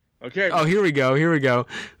 Okay. Oh, here we go.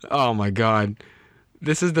 Oh my God.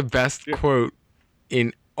 This is the best quote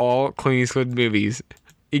in all Clint Eastwood movies.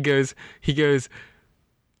 He goes,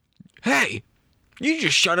 "Hey, you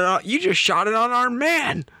just shot it on our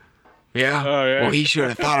man." Yeah. Oh, yeah. Well, he should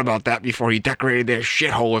have thought about that before he decorated this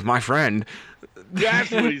shithole with my friend.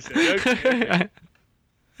 That's what he said. Okay.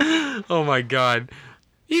 Oh my God.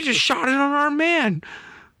 You just shot it on our man.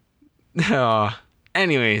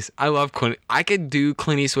 Anyways, I love Quint. I could do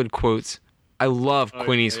Clint Eastwood quotes. I love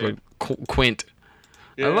Quint Eastwood. Yeah. Quint.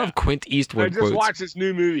 Yeah. I love Clint Eastwood quotes. I just watched this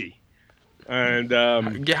new movie. And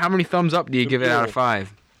how many thumbs up do you give it out of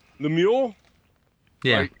 5? The Mule?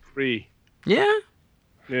 Yeah. Like 3. Yeah?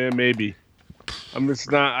 Yeah, maybe.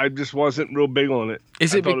 I just wasn't real big on it.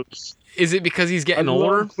 Is it because he's getting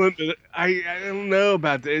older? I don't know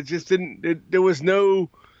about that. It just didn't. There was no,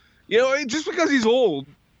 just because he's old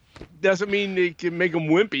doesn't mean they can make him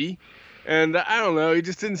wimpy. And I don't know. He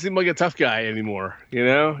just didn't seem like a tough guy anymore.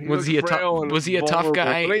 Was he a tough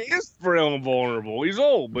guy? He is frail and vulnerable. He's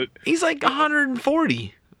old, but he's like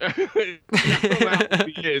 140. I don't know how old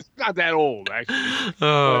he is. He's not that old, actually.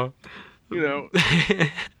 Oh. But,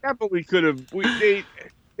 definitely could have. They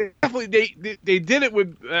did it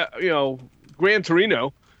with Gran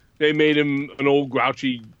Torino. They made him an old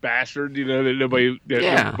grouchy bastard, that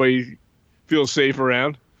nobody feels safe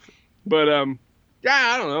around. But I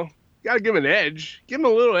don't know. Got to give him an edge. Give him a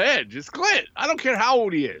little edge. It's Clint. I don't care how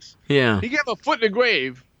old he is. Yeah. He gave a foot in the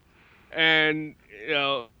grave, and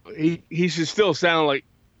he should still sound like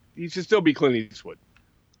he should still be Clint Eastwood.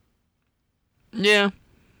 Yeah.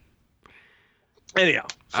 Anyhow,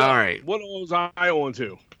 all right. What was I on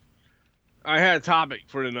to? I had a topic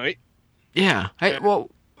for tonight. Yeah. What?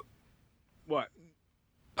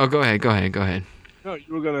 Oh, go ahead. No,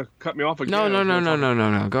 you were gonna cut me off again.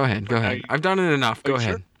 No. Go ahead. I've done it enough. Go ahead.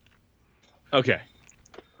 Sure? Okay.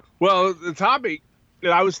 Well, the topic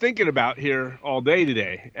that I was thinking about here all day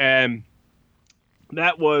today, and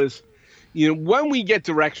that was, when we get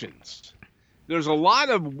directions, there's a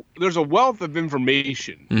wealth of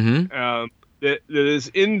information. Mm-hmm. That is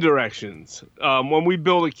in directions. When we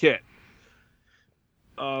build a kit,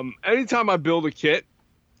 anytime I build a kit,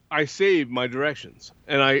 I save my directions,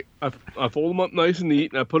 and I fold them up nice and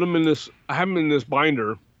neat, and I put them in this. I have them in this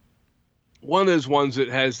binder. One of those ones that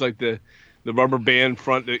has like the rubber band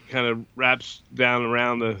front that kind of wraps down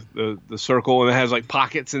around the circle, and it has like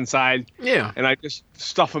pockets inside. Yeah. And I just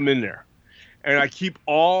stuff them in there, and I keep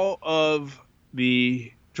all of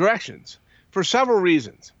the directions for several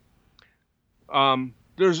reasons.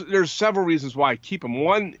 There's several reasons why I keep them.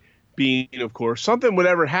 One being, of course, something would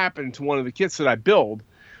ever happen to one of the kits that I build.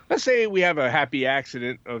 Let's say we have a happy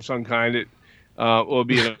accident of some kind. It will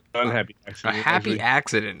be an unhappy accident. A happy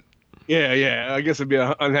accident. Yeah. I guess it'd be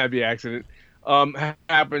an unhappy accident.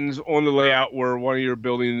 Happens on the layout where one of your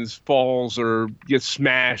buildings falls or gets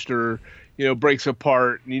smashed or breaks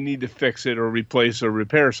apart, and you need to fix it or replace or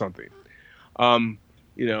repair something.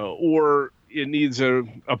 Or it needs a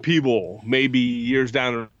P-bowl. Maybe years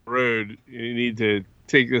down the road, you need to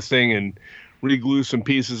take this thing and re-glue some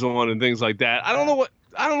pieces on and things like that. I don't know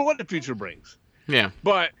what the future brings. Yeah.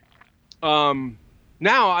 But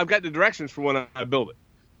now I've got the directions for when I build it,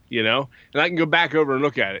 and I can go back over and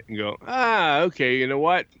look at it and go, okay, you know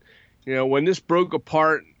what? When this broke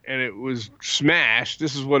apart and it was smashed,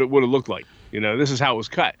 this is what it would have looked like. This is how it was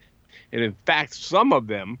cut. And in fact, some of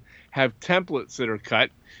them have templates that are cut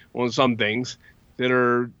on some things that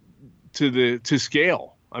are to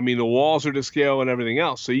scale. I mean, the walls are to scale and everything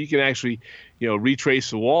else. So you can actually,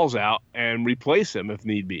 retrace the walls out and replace them if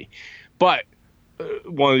need be. But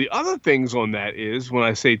one of the other things on that is when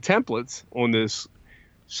I say templates on this,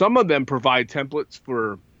 some of them provide templates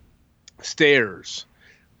for stairs,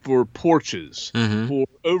 for porches, mm-hmm. for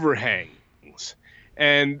overhangs.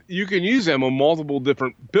 And you can use them on multiple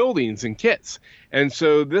different buildings and kits. And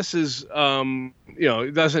so this is,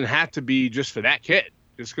 it doesn't have to be just for that kit,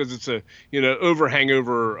 just because it's a, overhang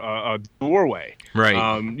over a doorway.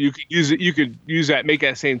 Right. You could use it. You could use that, make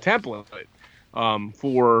that same template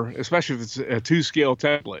for, especially if it's a 2-scale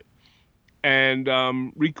template,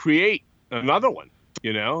 and recreate another one.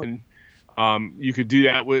 And you could do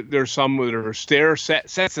that with. There's some that are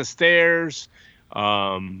sets of stairs.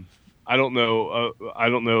 I don't know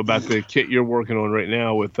about the kit you're working on right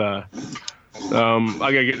now with. I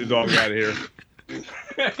gotta get the dog out of here.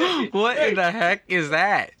 What in the heck is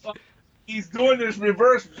that? He's doing this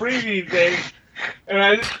reverse breathing thing,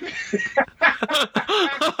 and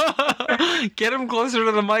Get him closer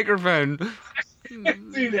to the microphone.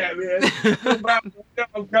 See that, man?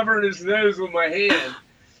 I'm covering his nose with my hand,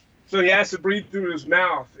 so he has to breathe through his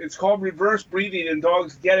mouth. It's called reverse breathing, and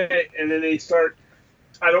dogs get it, and then they start.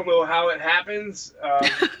 I don't know how it happens.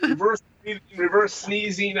 Reverse breathing, reverse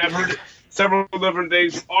sneezing. I've heard it several different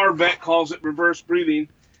things. Our vet calls it reverse breathing.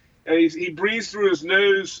 And he breathes through his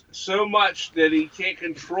nose so much that he can't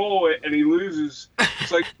control it, and he loses.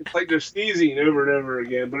 It's like they're sneezing over and over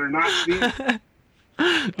again, but they're not sneezing.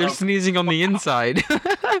 They're sneezing on the inside.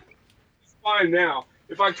 It's fine now.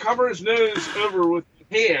 If I cover his nose over with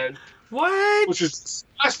my hand, What? which is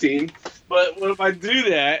disgusting, but if I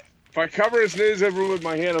do that, if I cover his nose over with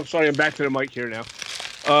my hand, I'm sorry, I'm back to the mic here now.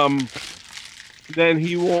 Then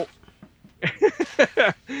he won't.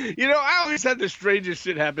 I always had the strangest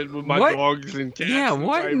shit happen with my dogs and cats. Yeah,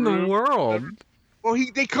 what in the world? Well,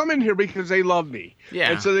 they come in here because they love me. Yeah.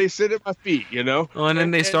 And so they sit at my feet, Well, and then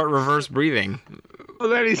they start reverse breathing. Well,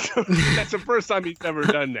 that's the first time he's ever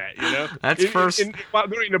done that, That's first.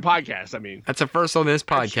 During the podcast, I mean. That's the first on this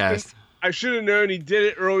podcast. I should have known he did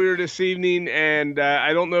it earlier this evening, and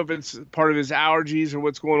I don't know if it's part of his allergies or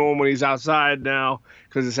what's going on when he's outside now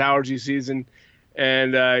because it's allergy season.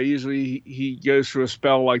 And usually he goes through a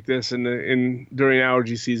spell like this during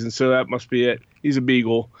allergy season, so that must be it. He's a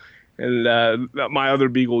beagle, and my other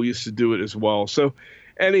beagle used to do it as well. So,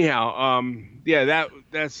 anyhow, that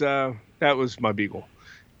was my beagle.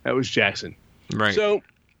 That was Jackson. Right. So,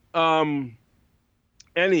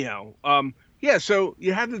 anyhow, so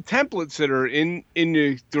you have the templates that are in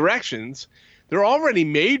the directions. They're already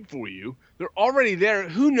made for you. They're already there.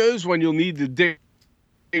 Who knows when you'll need to dig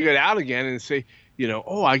it out again and say,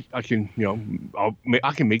 I can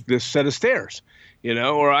make this set of stairs,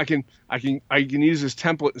 or I can use this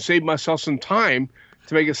template and save myself some time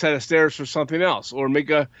to make a set of stairs for something else, or make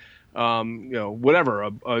a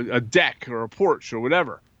deck or a porch or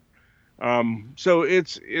whatever. So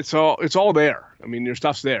it's all there. I mean, your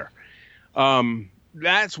stuff's there.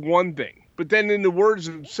 That's one thing. But then in the words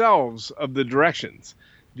themselves of the directions,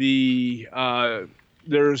 there's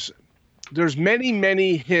many,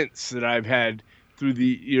 many hints that I've had through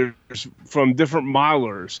the years from different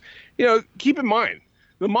modelers. Keep in mind,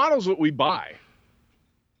 the models that we buy,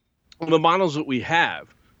 the models that we have,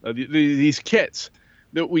 these kits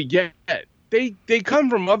that we get, they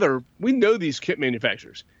come from we know these kit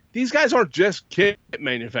manufacturers. These guys aren't just kit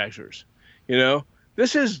manufacturers.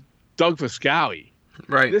 This is Doug Fiscali.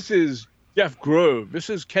 Right. This is Jeff Grove.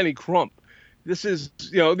 This is Kenny Crump. This is,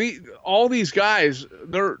 all these guys,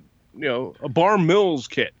 they're, a Bar Mills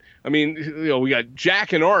kit. I mean, we got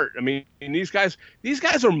Jack and Art. I mean, these guys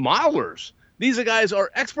are modelers. These guys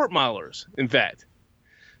are expert modelers, in fact.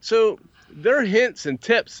 So their hints and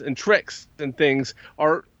tips and tricks and things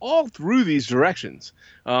are all through these directions.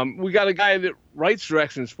 We got a guy that writes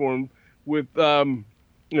directions for him with,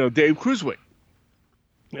 Dave Cruzwick.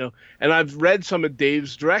 And I've read some of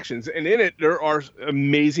Dave's directions, and in it there are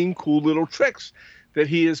amazing, cool little tricks that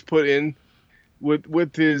he has put in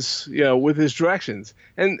with his directions,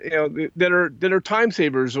 and that are time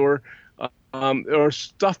savers or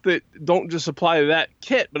stuff that don't just apply to that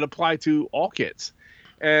kit but apply to all kits.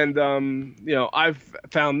 And I've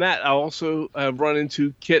found that. I also have run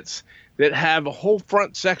into kits that have a whole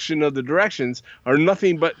front section of the directions are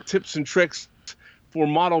nothing but tips and tricks for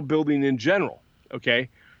model building in general. Okay.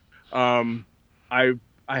 I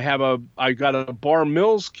got a Bar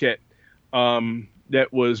Mills kit that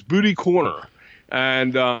was Booty Corner,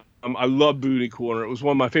 and I love Booty Corner. It was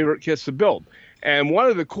one of my favorite kits to build. And one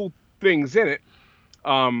of the cool things in it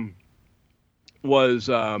was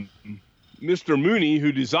Mr. Mooney,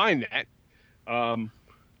 who designed that,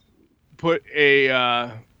 put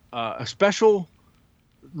a special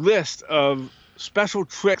list of special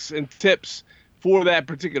tricks and tips for that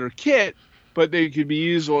particular kit, but they could be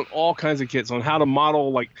used on all kinds of kits, on how to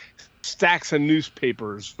model like stacks of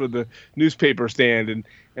newspapers for the newspaper stand,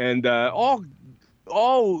 and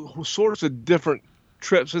all sorts of different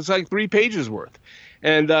trips. It's like 3 pages worth.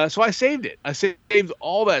 And so I saved it. I saved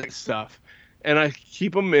all that stuff, and I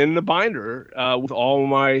keep them in the binder with all of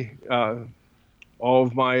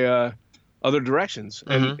my other directions.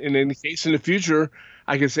 Mm-hmm. And in the case in the future,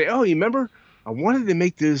 I can say, oh, you remember I wanted to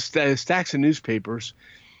make this stacks of newspapers.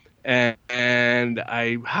 And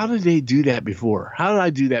how did they do that before? How did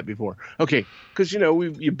I do that before? Okay, because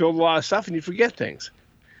you build a lot of stuff and you forget things.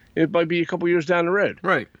 It might be a couple years down the road,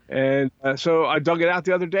 right? And so I dug it out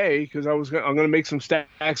the other day because I'm going to make some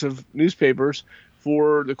stacks of newspapers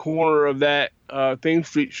for the corner of that Thames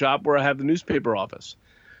Street shop where I have the newspaper office.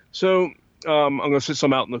 So I'm going to sit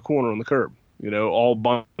some out in the corner on the curb, all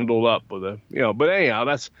bundled up with but anyhow,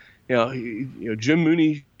 that's, Jim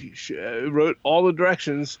Mooney wrote all the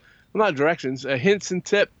directions, well, not directions, hints and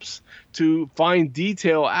tips to find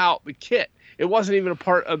detail out the kit. It wasn't even a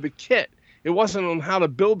part of the kit. It wasn't on how to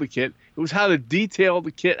build the kit. It was how to detail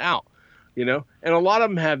the kit out, and a lot of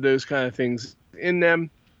them have those kind of things in them.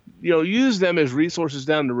 Use them as resources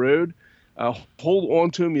down the road. Hold on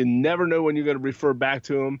to them. You never know when you're going to refer back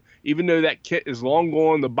to them. Even though that kit is long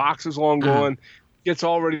gone, the box is long gone, it's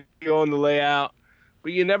already on the layout.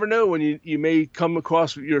 But you never know when you may come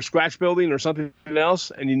across your scratch building or something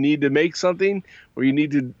else, and you need to make something, or you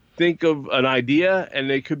need to think of an idea, and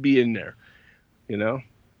they could be in there.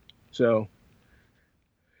 So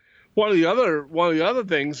one of the other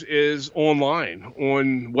things is online,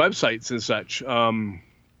 on websites and such.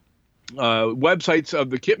 Websites of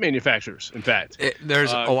the kit manufacturers, in fact.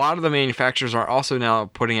 There's a lot of the manufacturers are also now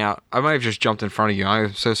putting out... I might have just jumped in front of you.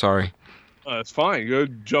 I'm so sorry. It's fine. Go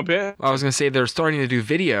jump in. I was going to say they're starting to do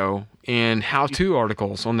video and how-to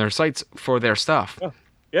articles on their sites for their stuff.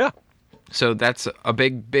 Yeah. So that's a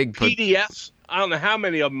big PDFs. I don't know how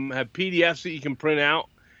many of them have PDFs that you can print out.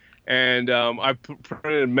 And I've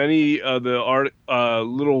printed many of the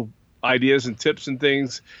little ideas and tips and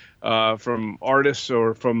things from artists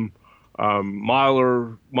or from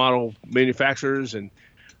model manufacturers, and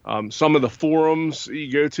some of the forums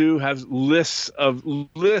you go to have lists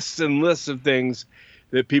and lists of things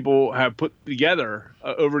that people have put together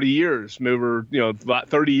over the years, over about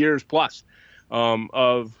 30 years plus,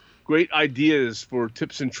 of great ideas for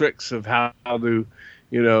tips and tricks of how to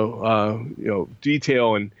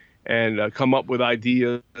detail and come up with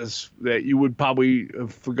ideas that you would probably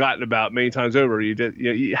have forgotten about many times over.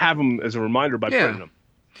 You have them as a reminder by printing them.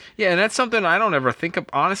 Yeah, and that's something I don't ever think of.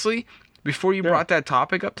 Honestly, before you brought that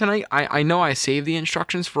topic up tonight, I know I saved the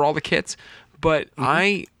instructions for all the kits, but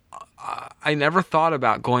I never thought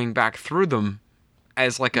about going back through them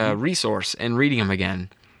as like a resource and reading them again.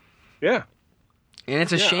 Yeah. And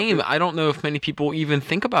it's a shame. I don't know if many people even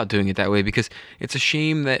think about doing it that way, because it's a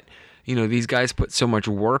shame that, these guys put so much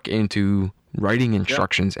work into writing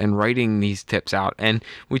instructions and writing these tips out. And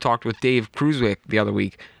we talked with Dave Cruzwick the other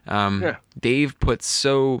week. Dave put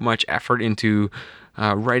so much effort into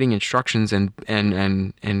writing instructions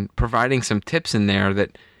and providing some tips in there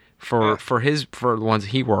that for the ones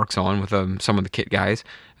he works on with some of the kit guys.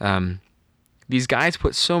 These guys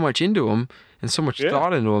put so much into them and so much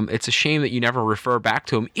thought into them. It's a shame that you never refer back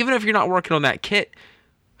to them, even if you're not working on that kit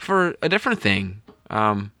for a different thing.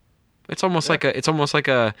 It's almost like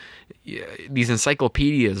these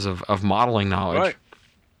encyclopedias of modeling knowledge. Right.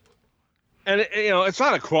 And it's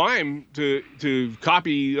not a crime to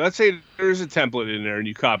copy. Let's say there's a template in there and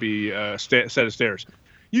you copy a set of stairs.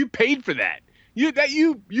 You paid for that. You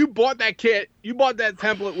bought that kit. You bought that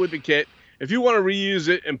template with the kit. If you want to reuse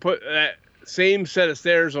it and put that same set of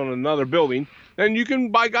stairs on another building, then you can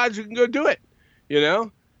buy guys who can go do it.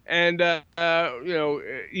 And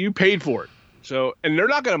you paid for it. So, and they're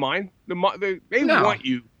not going to mind. They want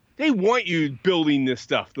you. They want you building this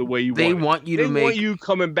stuff the way you want. They want you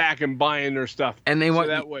coming back and buying their stuff. And they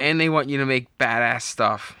want you to make badass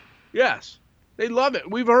stuff. Yes, they love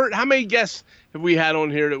it. We've heard, how many guests have we had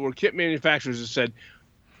on here that were kit manufacturers that said,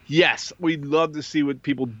 yes, we'd love to see what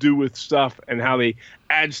people do with stuff and how they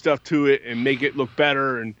add stuff to it and make it look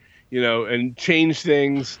better and and change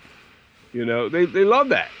things. They love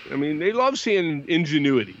that. I mean, they love seeing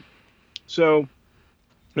ingenuity. So,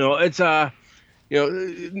 it's hold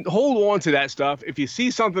on to that stuff. If you see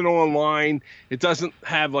something online, it doesn't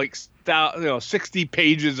have 60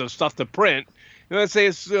 pages of stuff to print. Let's say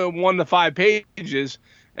it's 1 to 5 pages,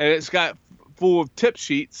 and it's got full of tip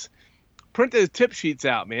sheets. Print those tip sheets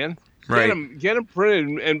out, man. Right. Get them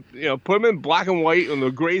printed and put them in black and white on the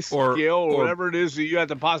gray scale or whatever it is that you have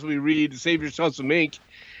to possibly read to save yourself some ink.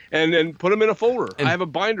 And then put them in a folder. I have a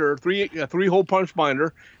binder, a 3-hole punch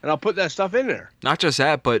binder, and I'll put that stuff in there. Not just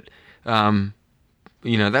that, but that's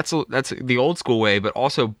the old school way. But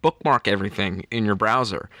also bookmark everything in your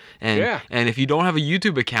browser. And if you don't have a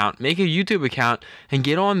YouTube account, make a YouTube account and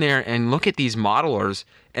get on there and look at these modelers.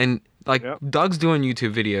 And Doug's doing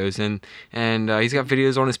YouTube videos, and he's got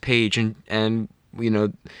videos on his page, and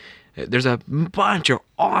there's a bunch of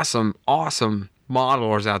awesome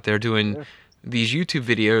modelers out there doing these YouTube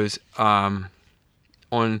videos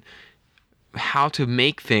on how to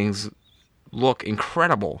make things look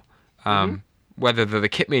incredible, whether they're the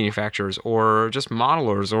kit manufacturers or just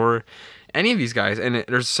modelers or any of these guys. And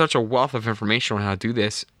there's such a wealth of information on how to do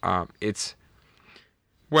this. It's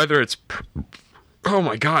whether it's oh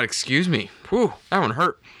my God, excuse me. Whew, that one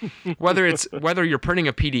hurt. Whether you're printing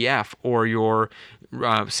a PDF or you're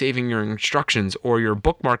saving your instructions, or you're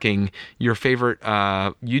bookmarking your favorite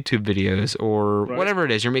YouTube videos, or whatever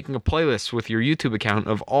it is. You're making a playlist with your YouTube account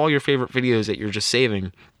of all your favorite videos that you're just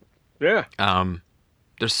saving. Yeah.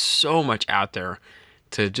 There's so much out there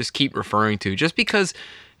to just keep referring to. Just because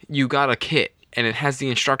you got a kit and it has the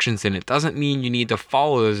instructions in it doesn't mean you need to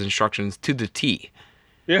follow those instructions to the T.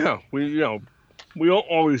 Yeah, we don't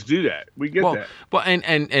always do that. We get that. Well,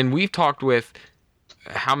 and we've talked with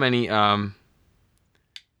how many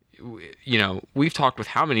we've talked with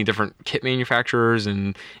how many different kit manufacturers,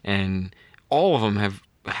 and all of them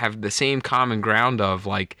have the same common ground of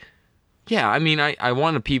like, yeah, I mean, I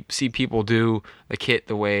want to see people do the kit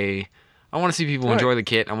the way I want to see people enjoy the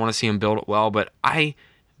kit. I want to see them build it well, but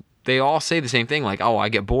they all say the same thing, like, oh, I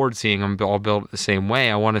get bored seeing them all build it the same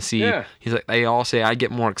way. I want to see. Yeah. He's like, they all say I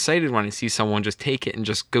get more excited when I see someone just take it and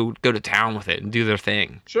just go to town with it and do their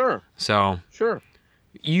thing. Sure. So sure,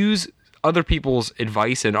 use other people's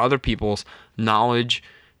advice and other people's knowledge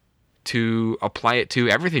to apply it to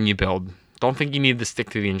everything you build. Don't think you need to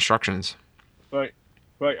stick to the instructions. Right.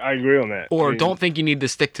 I agree on that. Or don't think you need to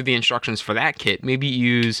stick to the instructions for that kit. Maybe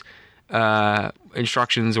use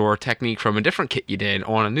instructions or technique from a different kit you did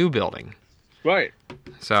on a new building. Right.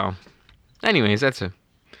 So, anyways, that's it.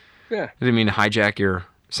 Yeah. I didn't mean to hijack your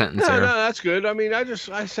sentence there. No, that's good. I mean, I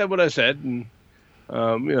said what I said, and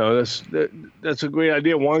that's a great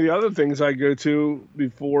idea. One of the other things I go to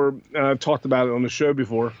before, and I've talked about it on the show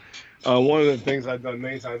before. One of the things I've done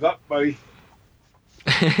many times. Up, buddy.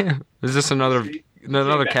 Is this another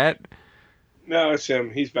cat? No, it's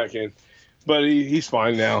him. He's back in, but he's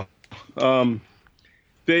fine now.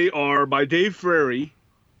 They are by Dave Frary,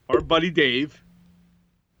 our buddy Dave.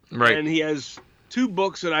 Right. And he has two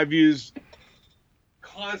books that I've used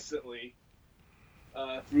constantly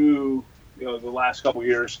through the last couple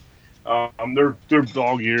years. They're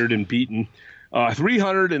dog-eared and beaten.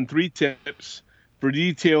 303 tips for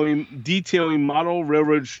detailing model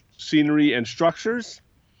railroad scenery and structures,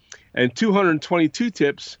 and 222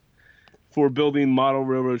 tips for building model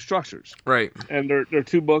railroad structures. Right. And they're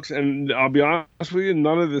two books, and I'll be honest with you,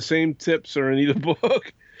 none of the same tips are in either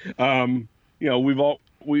book. We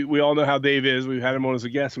all know how Dave is. We've had him on as a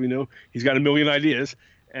guest. We know he's got a million ideas,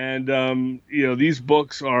 and these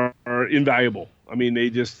books are invaluable. I mean,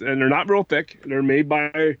 they're not real thick. They're made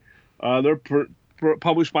by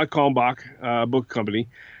published by Kalmbach Book Company,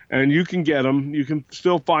 and you can get them. You can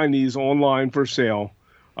still find these online for sale.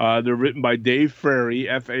 They're written by Dave Frary,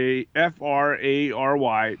 Frary. They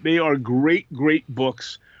are great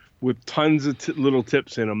books with tons of little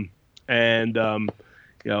tips in them, and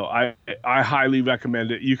I highly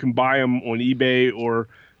recommend it. You can buy them on eBay or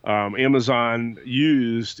Amazon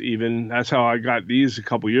used. Even that's how I got these a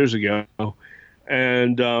couple years ago,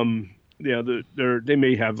 and they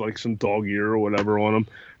may have like some dog ear or whatever on them,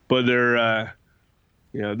 but they're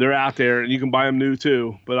out there, and you can buy them new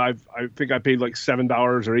too. But I think I paid like $7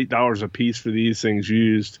 or $8 a piece for these things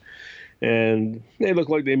used, and they look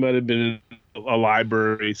like they might have been in a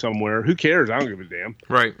library somewhere. Who cares? I don't give a damn.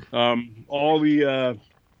 Right. All the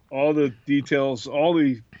details, all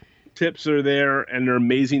the tips are there, and they're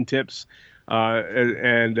amazing tips.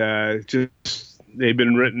 Just they've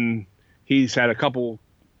been written. He's had a couple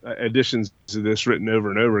editions to this written over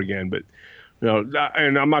and over again, but.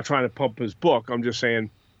 And I'm not trying to pump his book. I'm just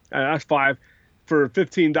saying that's for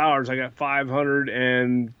 $15. I got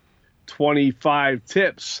 525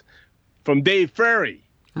 tips from Dave Frary.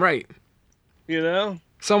 Right.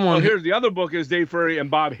 Here's the other book is Dave Frary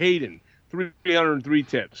and Bob Hayden, 303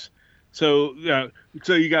 tips. So you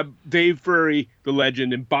got Dave Frary, the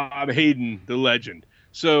legend, and Bob Hayden, the legend.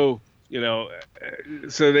 So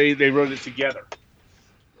so they wrote it together.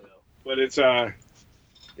 But it's I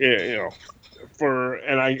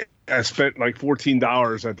spent like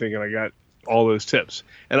 $14, I think, and I got all those tips.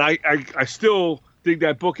 And I still dig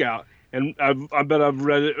that book out, and I bet I've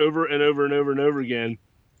read it over and over and over and over again,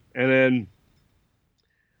 and then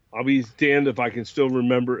I'll be damned if I can still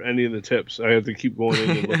remember any of the tips. I have to keep going in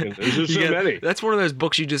and looking. There's just so many. That's one of those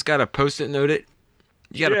books you just got to Post-it note it.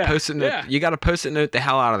 You got to Post-it note. Yeah. You got to Post-it note the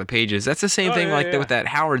hell out of the pages. That's the same thing with that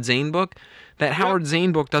Howard Zane book. That Howard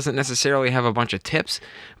Zane book doesn't necessarily have a bunch of tips,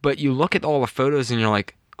 but you look at all the photos and you're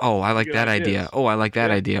like, oh, I like that idea. Oh, I like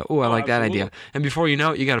that idea. Oh, I like that idea. And before you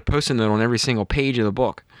know it, you got a Post-it note on every single page of the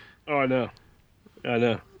book. Oh, I know.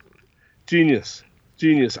 Genius.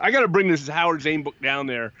 I got to bring this Howard Zane book down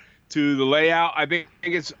there to the layout. I think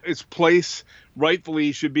its place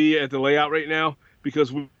rightfully should be at the layout right now,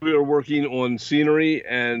 because we are working on scenery,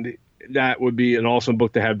 and that would be an awesome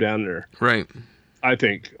book to have down there. Right. I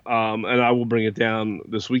think. And I will bring it down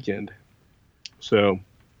this weekend. So,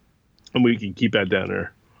 and we can keep that down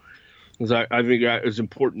there. Because I think it's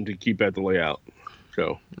important to keep at the layout.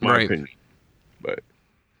 So, my opinion. But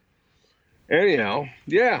anyhow,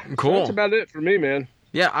 yeah, cool. So that's about it for me, man.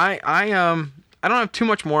 Yeah, I don't have too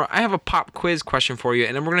much more. I have a pop quiz question for you,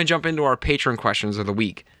 and then we're gonna jump into our patron questions of the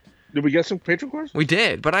week. Did we get some patron questions? We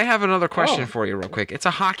did, but I have another question for you real quick. It's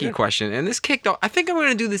a hockey question, and this kicked off. I think I'm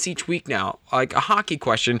going to do this each week now, like a hockey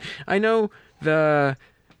question. I know the,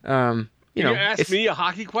 you asked me a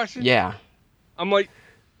hockey question? Yeah. I'm like,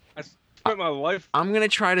 I spent my life. I'm going to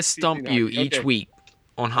try to stump you each week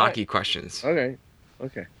on hockey questions. Okay.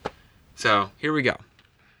 So, here we go.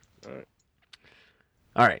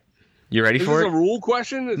 All right. You ready for it? Is this a rule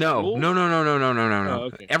question? No.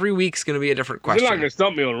 Okay. Every week's going to be a different question. You're not going to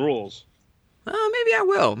stump me on rules. Maybe I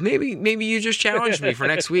will. Maybe you just challenge me for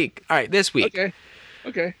next week. All right, this week.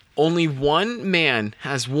 Okay. Only one man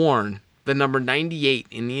has worn the number 98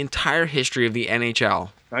 in the entire history of the NHL.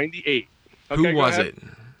 98. Okay, who was it?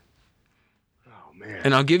 Oh, man.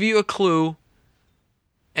 And I'll give you a clue.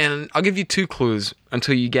 And I'll give you 2 clues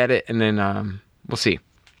until you get it, and then we'll see.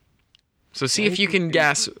 So see if you can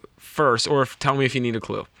guess first, or tell me if you need a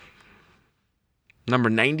clue. Number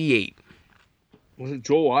 98. Was it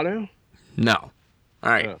Joel Otto? No. All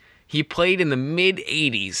right. He played in the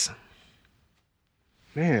mid-'80s.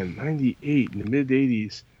 Man, 98 in the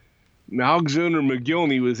mid-'80s. Alexander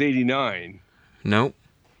McGillney was 89. Nope.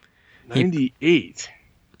 98.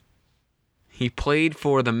 He played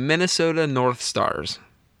for the Minnesota North Stars.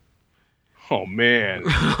 Oh, man.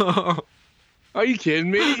 Are you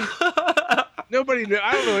kidding me? Nobody knew.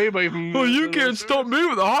 I don't know anybody from. Well, you can't stump me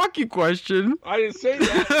with a hockey question. I didn't say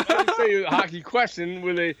that. I didn't say a hockey question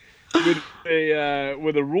with a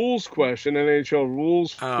rules question, NHL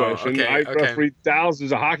rules question. Okay, I refereed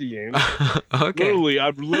thousands of hockey games. Okay.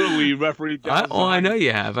 I've literally refereed thousands. I know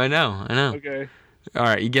you have. I know. Okay. All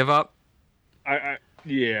right, you give up?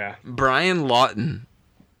 Yeah. Brian Lawton.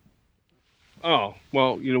 Oh,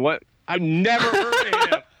 well, you know what? I've never heard of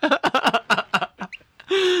him.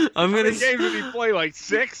 How many games did he play? Like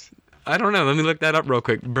 6? I don't know. Let me look that up real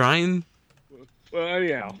quick. Brian. Well,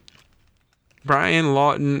 anyhow. Brian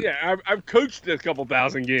Lawton. Yeah, I've coached a couple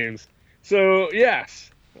thousand games. So,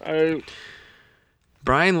 yes.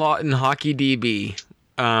 Brian Lawton, hockey DB.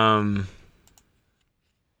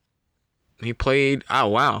 He played. Oh,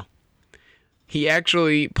 wow. He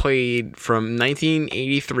actually played from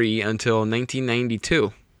 1983 until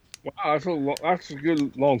 1992. Wow, that's a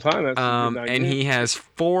good long time. And he has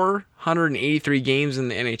 483 games in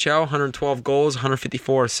the NHL, 112 goals,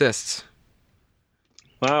 154 assists.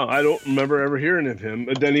 Wow, I don't remember ever hearing of him.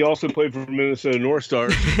 But then he also played for Minnesota North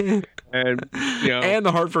Stars, and and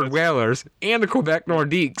the Hartford Whalers, and the Quebec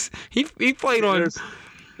Nordiques. He played on.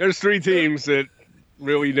 There's 3 teams that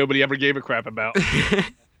really nobody ever gave a crap about.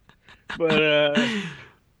 But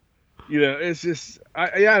it's just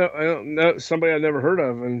I don't know, somebody I've never heard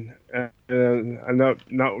of, and I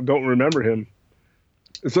don't remember him.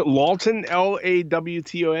 Is it Lawton?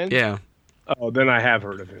 Lawton? Yeah. Oh, then I have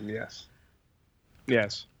heard of him.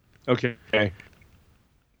 Yes. Okay. All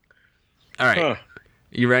right.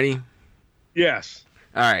 You ready? Yes.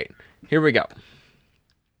 All right. Here we go.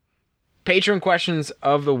 Patron questions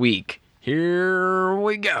of the week. Here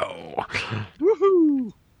we go.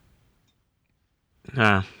 Woohoo!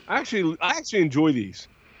 I actually enjoy these.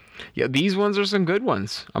 Yeah, these ones are some good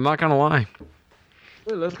ones. I'm not gonna lie.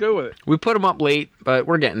 Well, let's go with it. We put them up late, but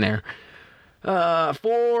we're getting there.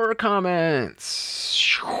 4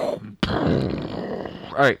 comments. All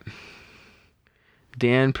right.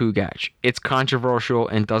 Dan Pugach. It's controversial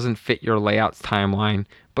and doesn't fit your layout's timeline,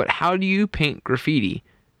 but how do you paint graffiti?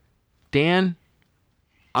 Dan,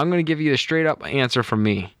 I'm going to give you a straight up answer from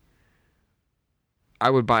me. I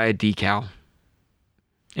would buy a decal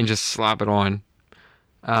and just slap it on.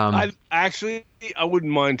 I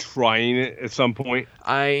wouldn't mind trying it at some point.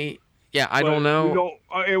 I don't know.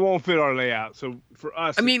 It won't fit our layout. So for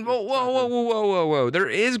us, I mean, whoa. There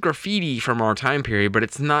is graffiti from our time period, but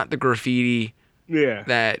it's not the graffiti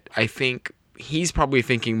that I think he's probably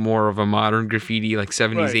thinking more of a modern graffiti, like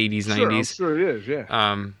 70s, 80s, 90s. I'm sure it is,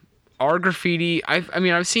 yeah. Our graffiti,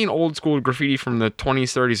 I've seen old school graffiti from the 20s,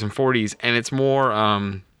 30s, and 40s, and it's more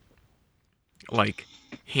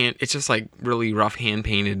it's just like really rough hand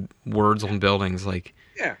painted words on buildings, like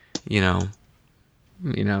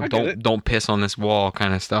don't piss on this wall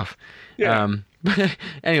kind of stuff. Yeah. But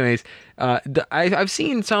anyways, I've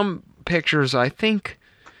seen some pictures. I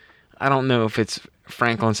don't know if it's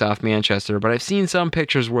Franklin, South Manchester, but I've seen some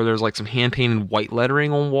pictures where there's like some hand painted white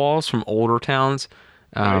lettering on walls from older towns.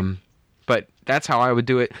 But But that's how I would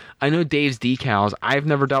do it. I know Dave's decals. I've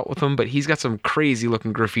never dealt with them, but he's got some crazy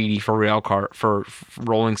looking graffiti for for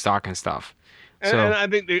rolling stock and stuff. And I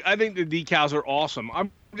think the decals are awesome.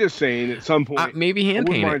 I'm just saying, at some point, maybe hand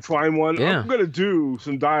paint. I wouldn't mind trying one. Yeah. I'm gonna do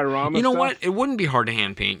some diorama. You know stuff. what? It wouldn't be hard to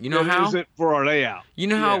hand paint. You know how? It isn't for our layout. You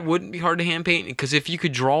know how it wouldn't be hard to hand paint? Because if you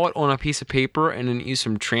could draw it on a piece of paper and then use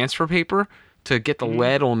some transfer paper to get the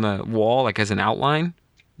lead on the wall, like as an outline,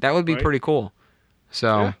 that would be pretty cool.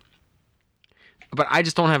 So, but I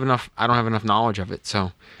just don't have enough. I don't have enough knowledge of it.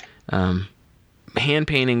 So, hand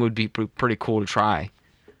painting would be pretty cool to try.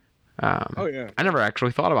 I never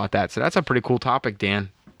actually thought about that. So that's a pretty cool topic, Dan.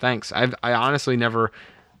 Thanks. I honestly never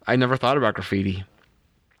thought about graffiti.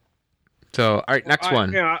 So, all right, next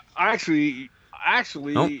one. Yeah, actually,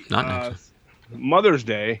 nope, not next. Mother's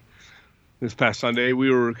Day, this past Sunday, we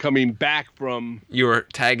were coming back from. You were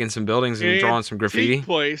tagging some buildings and drawing some graffiti.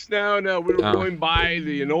 Place. No, we were going by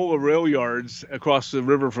the Enola rail yards across the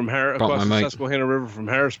river from across the Susquehanna River from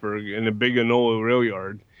Harrisburg, in the big Enola rail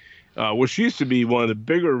yard, which used to be one of the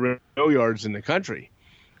bigger rail yards in the country.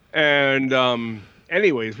 And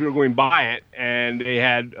anyways, we were going by it, and they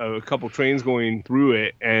had a couple trains going through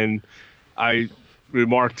it, and I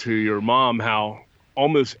remarked to your mom how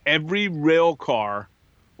almost every rail car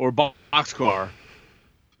or box car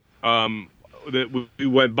that we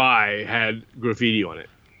went by had graffiti on it.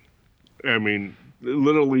 I mean,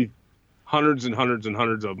 literally hundreds and hundreds and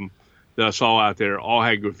hundreds of them that I saw out there all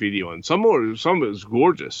had graffiti on. Some of it was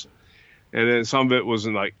gorgeous, and then some of it was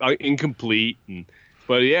like incomplete.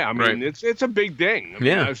 But yeah, I mean, it's a big thing. I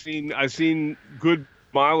mean, I've seen good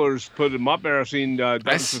milers put them up there. I've seen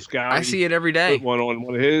I see it every day. Put one on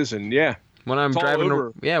one of his, and when I'm driving,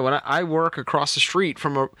 when I work across the street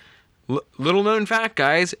from a little known fact,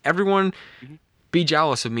 guys, everyone be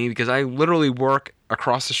jealous of me because I literally work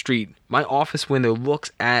across the street. My office window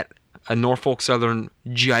looks at a Norfolk Southern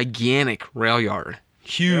gigantic rail yard,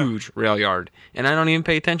 huge rail yard, and I don't even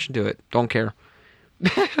pay attention to it. Don't care.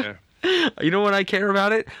 You know what I care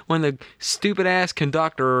about it? When the stupid ass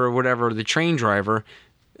conductor or whatever, the train driver,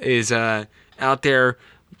 is out there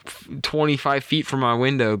 25 feet from my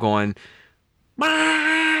window going, and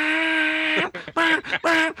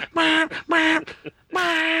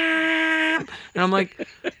I'm like,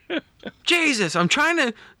 Jesus, I'm trying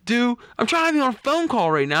to be on a phone call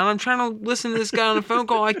right now, and I'm trying to listen to this guy on a phone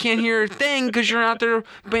call. I can't hear a thing because you're out there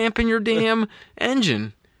bamping your damn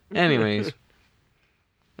engine. Anyways.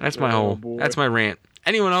 That's my rant.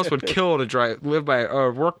 Anyone else would kill to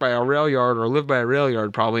work by a rail yard or live by a rail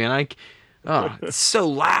yard probably. And it's so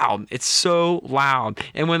loud. It's so loud.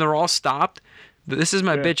 And when they're all stopped, this is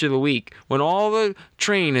my bitch of the week. When all the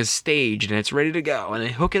train is staged and it's ready to go, and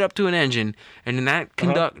they hook it up to an engine, and then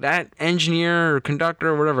that engineer or conductor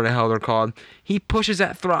or whatever the hell they're called, he pushes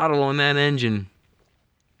that throttle on that engine.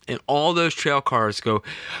 And all those trail cars go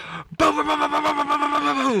boom, boom, boom, boom, boom, boom,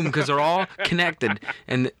 boom, boom, because they're all connected.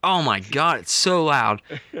 And oh my God, it's so loud.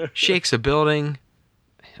 Shakes a building.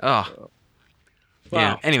 Oh. Wow.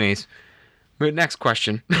 Yeah. Anyways, next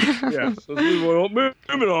question. Yeah. So moving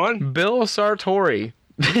on. Bill Sartori.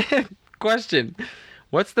 Question.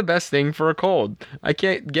 What's the best thing for a cold? I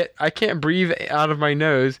can't breathe out of my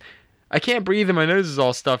nose. I can't breathe and my nose is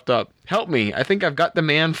all stuffed up. Help me. I think I've got the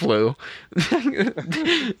man flu.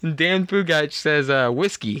 Dan Pugach says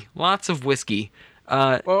whiskey. Lots of whiskey.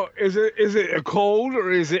 Well, is it a cold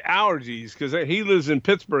or is it allergies? Because he lives in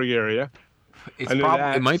Pittsburgh area. It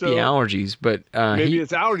might be allergies, but maybe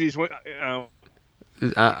it's allergies.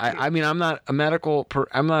 I mean, I'm not a medical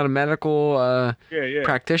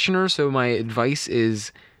practitioner, so my advice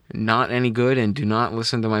is not any good, and do not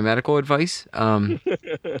listen to my medical advice.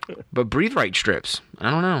 But Breathe Right strips,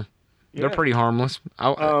 I don't know. They're pretty harmless.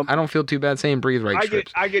 I don't feel too bad saying Breathe Right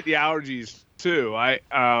strips. I get the allergies too.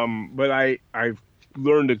 But I've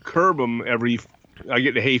learned to curb them I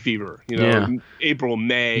get the hay fever, April,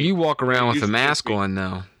 May. You walk around with a mask on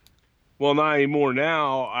though. Well, not anymore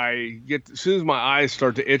now. As soon as my eyes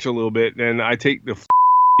start to itch a little bit, then I take the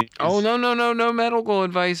Oh, no medical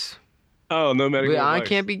advice. Oh, no medical advice.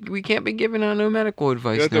 We can't be giving out no medical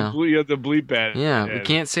advice now. You have to bleep that. Yeah, we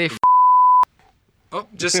can't say Oh,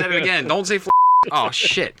 just said it again. Don't say Oh,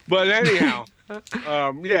 shit. But anyhow,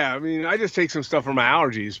 I mean, I just take some stuff for my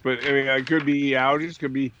allergies. But, I mean, it could be allergies,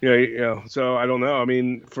 could be, so I don't know. I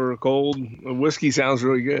mean, for a cold, whiskey sounds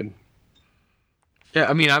really good. Yeah,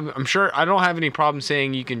 I mean, I'm sure I don't have any problem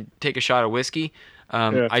saying you can take a shot of whiskey.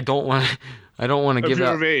 I don't want to give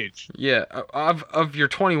out. Of age. Yeah, of your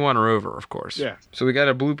 21 or over, of course. Yeah. So we got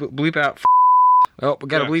to bleep out. Oh, we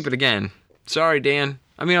got to bleep it again. Sorry, Dan.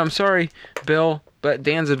 I mean, I'm sorry, Bill, but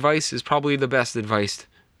Dan's advice is probably the best advice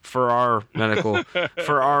for our medical,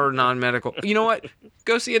 for our non-medical. You know what?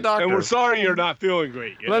 Go see a doctor. And we're sorry you're not feeling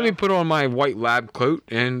great. Let me put on my white lab coat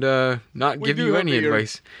and not give you any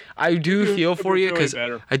advice. I do feel for you because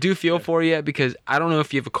I do feel for you because I don't know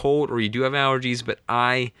if you have a cold or you do have allergies, but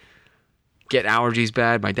I get allergies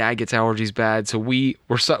bad. My dad gets allergies bad, so we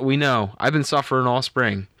know. I've been suffering all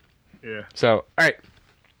spring. Yeah. So, all right.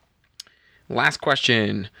 Last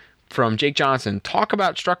question from Jake Johnson. Talk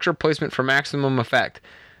about structure placement for maximum effect.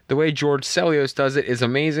 The way George Celios does it is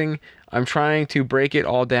amazing. I'm trying to break it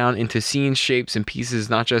all down into scenes, shapes, and pieces,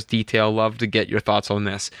 not just detail. Love to get your thoughts on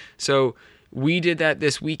this. So we did that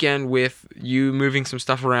this weekend with you moving some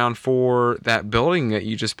stuff around for that building that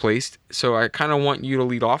you just placed. So I kind of want you to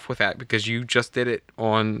lead off with that because you just did it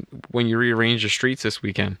on when you rearranged the streets this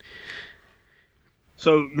weekend.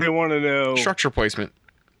 So they want to know structure placement.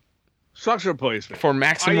 Structure placement for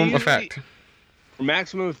maximum effect. For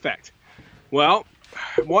maximum effect. Well,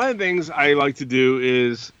 one of the things I like to do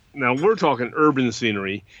is, now we're talking urban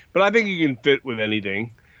scenery, but I think you can fit with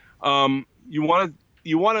anything. You want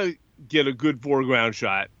to get a good foreground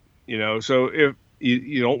shot, so if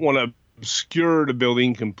you don't want to obscure the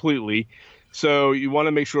building completely, so you want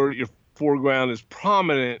to make sure your foreground is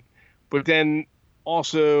prominent, but then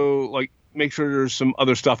also like make sure there's some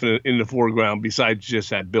other stuff in the foreground besides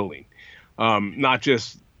just that building, not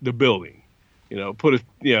just the building.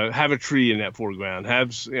 Have a tree in that foreground.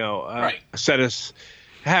 Have right.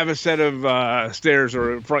 have a set of stairs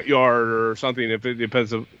or a front yard or something. If it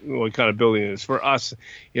depends on what kind of building it is. For us,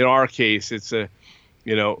 in our case, it's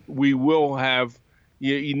we will have.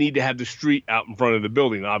 You need to have the street out in front of the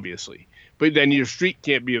building, obviously, but then your street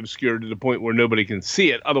can't be obscured to the point where nobody can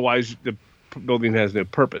see it. Otherwise, the building has no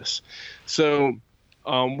purpose. So,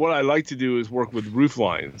 what I like to do is work with roof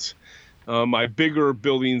lines. My bigger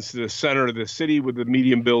buildings to the center of the city with the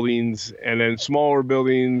medium buildings, and then smaller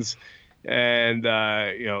buildings, and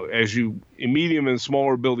medium and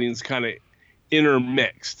smaller buildings kind of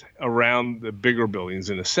intermixed around the bigger buildings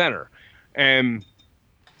in the center, and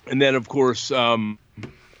then of course you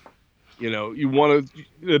want to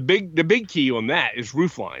the big key on that is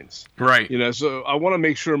roof lines, right? So I want to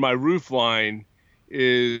make sure my roof line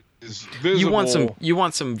is visible. You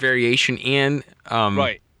want some variation in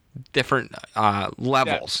right. Different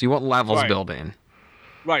levels. You want levels built in.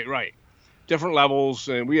 Right. Different levels,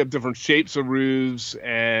 and we have different shapes of roofs,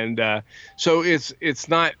 and so it's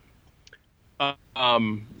not. And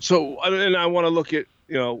I want to look at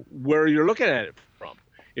where you're looking at it from.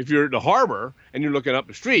 If you're at the harbor and you're looking up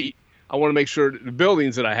the street, I want to make sure that the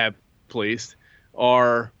buildings that I have placed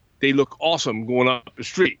they look awesome going up the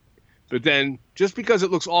street. But then just because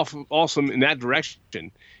it looks awesome in that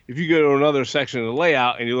direction, if you go to another section of the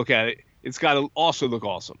layout and you look at it, it's got to also look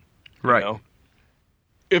awesome. Right.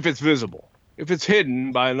 If it's visible. If it's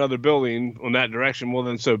hidden by another building on that direction, well,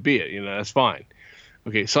 then so be it. That's fine.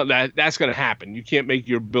 Okay, so that's going to happen. You can't make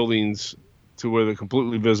your buildings to where they're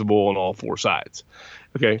completely visible on all four sides.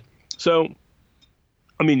 Okay, so,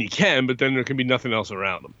 I mean, you can, but then there can be nothing else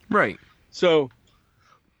around them. Right. So,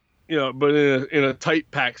 but in a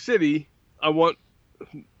tight packed city, I want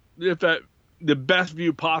the best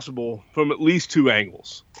view possible from at least two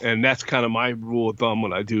angles, and that's kind of my rule of thumb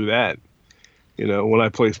when I do that. When I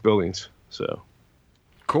place buildings. So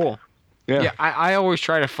cool. Yeah. I always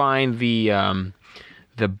try to find the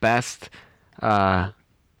best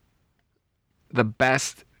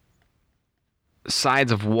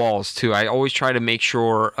sides of walls too. I always try to make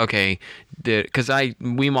sure, because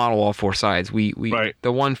we model all four sides. We right.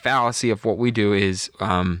 The one fallacy of what we do is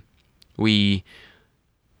we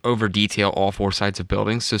over detail all four sides of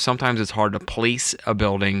buildings. So sometimes it's hard to place a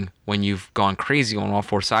building when you've gone crazy on all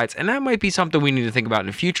four sides. And that might be something we need to think about in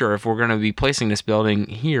the future if we're going to be placing this building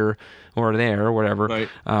here or there or whatever. Right.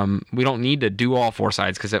 We don't need to do all four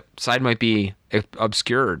sides because that side might be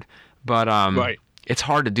obscured. But right. It's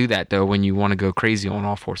hard to do that, though, when you want to go crazy on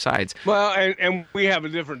all four sides. Well, and we have a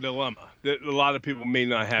different dilemma that a lot of people may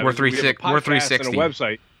not have. We're 360. And a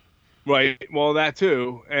website. Right. Well, that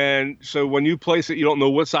too. And so when you place it, you don't know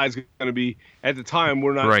what side's going to be. At the time,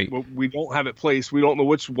 we're not. Right. We don't have it placed. We don't know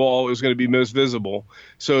which wall is going to be most visible.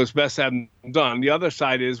 So it's best to have them done. The other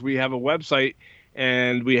side is we have a website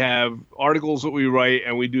and we have articles that we write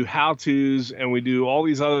and we do how-tos and we do all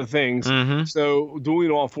these other things. Mm-hmm. So doing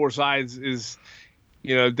all four sides is,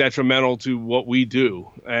 detrimental to what we do.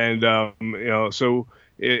 And, so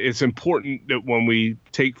it's important that when we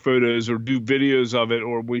take photos or do videos of it,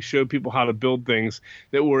 or we show people how to build things,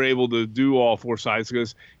 that we're able to do all four sides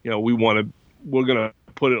because, we're going to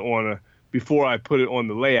put it on before I put it on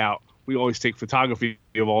the layout, we always take photography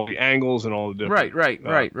of all the angles and all the different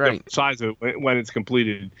different sides of it when it's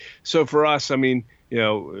completed. So for us, I mean,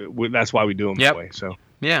 that's why we do them that way. So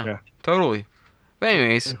yeah, totally. But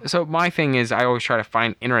anyways, so my thing is I always try to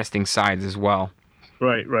find interesting sides as well.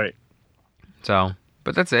 Right. So,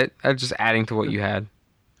 but that's it. I'm just adding to what you had.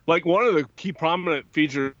 Like one of the key prominent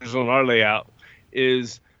features on our layout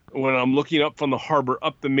is when I'm looking up from the harbor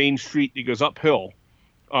up the main street, it goes uphill.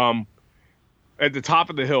 At the top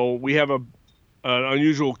of the hill, we have an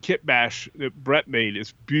unusual kit bash that Brett made.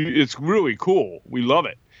 It's really cool. We love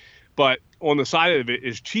it. But on the side of it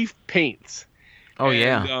is Chief Paints. Oh, and,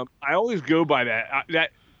 yeah. I always go by that. That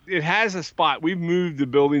it has a spot. We've moved the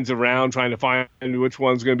buildings around trying to find which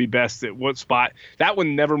one's going to be best at what spot. That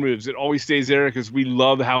one never moves. It always stays there because we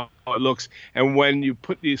love how it looks. And when you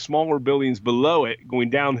put these smaller buildings below it going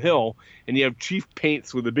downhill and you have Chief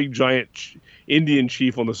Paints with a big giant Indian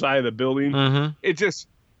chief on the side of the building, it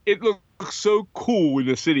looks so cool in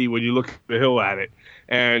the city when you look at the hill at it.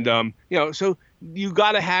 And, so you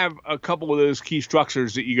got to have a couple of those key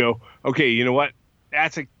structures that you go, okay, you know what?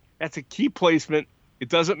 That's a key placement. It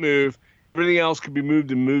doesn't move. Everything else could be moved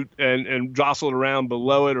and jostled around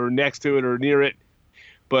below it or next to it or near it,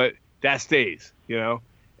 but that stays,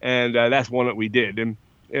 and that's one that we did. And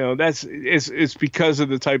it's because of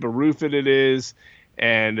the type of roof that it is,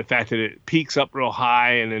 and the fact that it peaks up real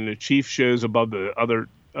high, and then the chief shows above the other,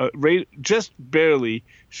 just barely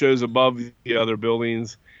shows above the other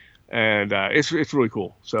buildings, and it's really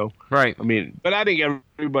cool. So right. I mean, but I think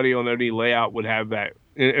everybody on any layout would have that.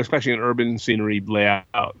 Especially an urban scenery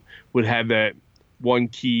layout, would have that one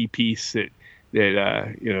key piece that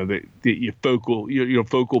your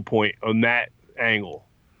focal point on that angle,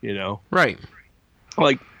 Right.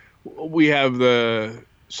 Like we have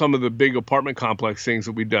some of the big apartment complex things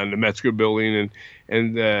that we've done, the Metzger building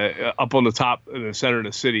and up on the top in the center of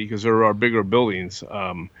the city, because there are bigger buildings.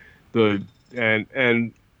 And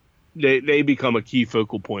they become a key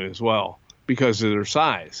focal point as well because of their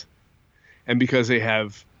size. And because they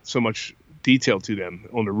have so much detail to them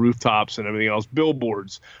on the rooftops and everything else.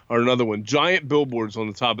 Billboards are another one. Giant billboards on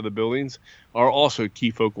the top of the buildings are also key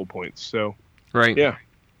focal points. So, right.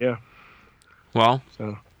 Yeah. Well.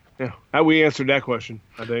 So, yeah. How we answered that question,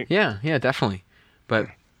 I think. Yeah, definitely. But,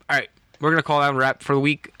 all right. We're going to call that a wrap for the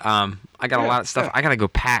week. I got a lot of stuff. I got to go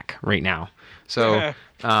pack right now. So,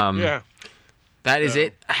 that is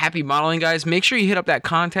it. Happy modeling, guys. Make sure you hit up that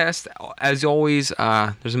contest. As always,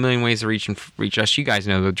 there's a million ways to reach us. You guys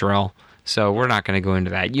know the drill. So we're not going to go into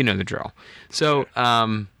that. You know the drill. So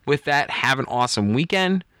with that, have an awesome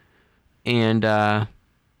weekend. And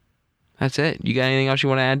that's it. You got anything else you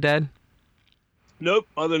want to add, Dad? Nope.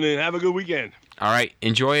 Other than have a good weekend. All right.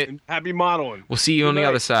 Enjoy it. And happy modeling. We'll see you on the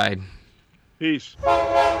other side. Peace.